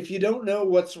 if you don't know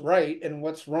what's right and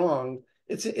what's wrong,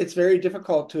 it's very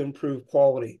difficult to improve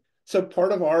quality. So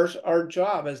part of our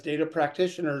job as data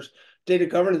practitioners, data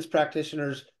governance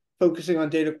practitioners, focusing on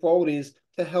data quality is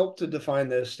to help to define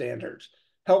those standards,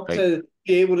 help Right. to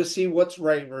be able to see what's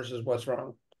right versus what's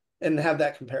wrong, and have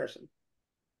that comparison.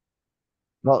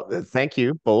 Well, thank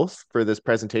you both for this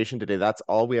presentation today. That's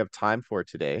all we have time for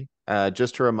today.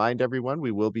 Just to remind everyone,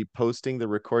 we will be posting the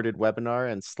recorded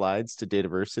webinar and slides to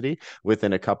Dataversity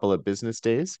within a couple of business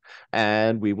days,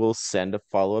 and we will send a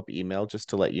follow-up email just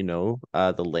to let you know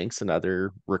the links and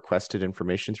other requested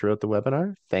information throughout the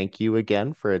webinar. Thank you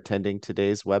again for attending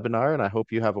today's webinar, and I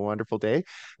hope you have a wonderful day.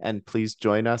 And please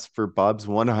join us for Bob's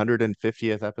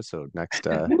 150th episode next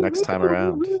time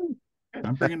around.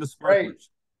 I'm bringing the Right. sparklers.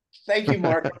 Thank you,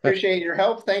 Mark. Appreciate your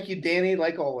help. Thank you, Danny,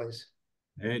 like always.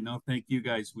 Hey, no, thank you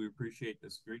guys. We appreciate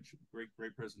this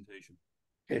great presentation.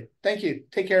 Okay. Thank you.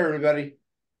 Take care, everybody.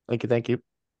 Thank you. Thank you.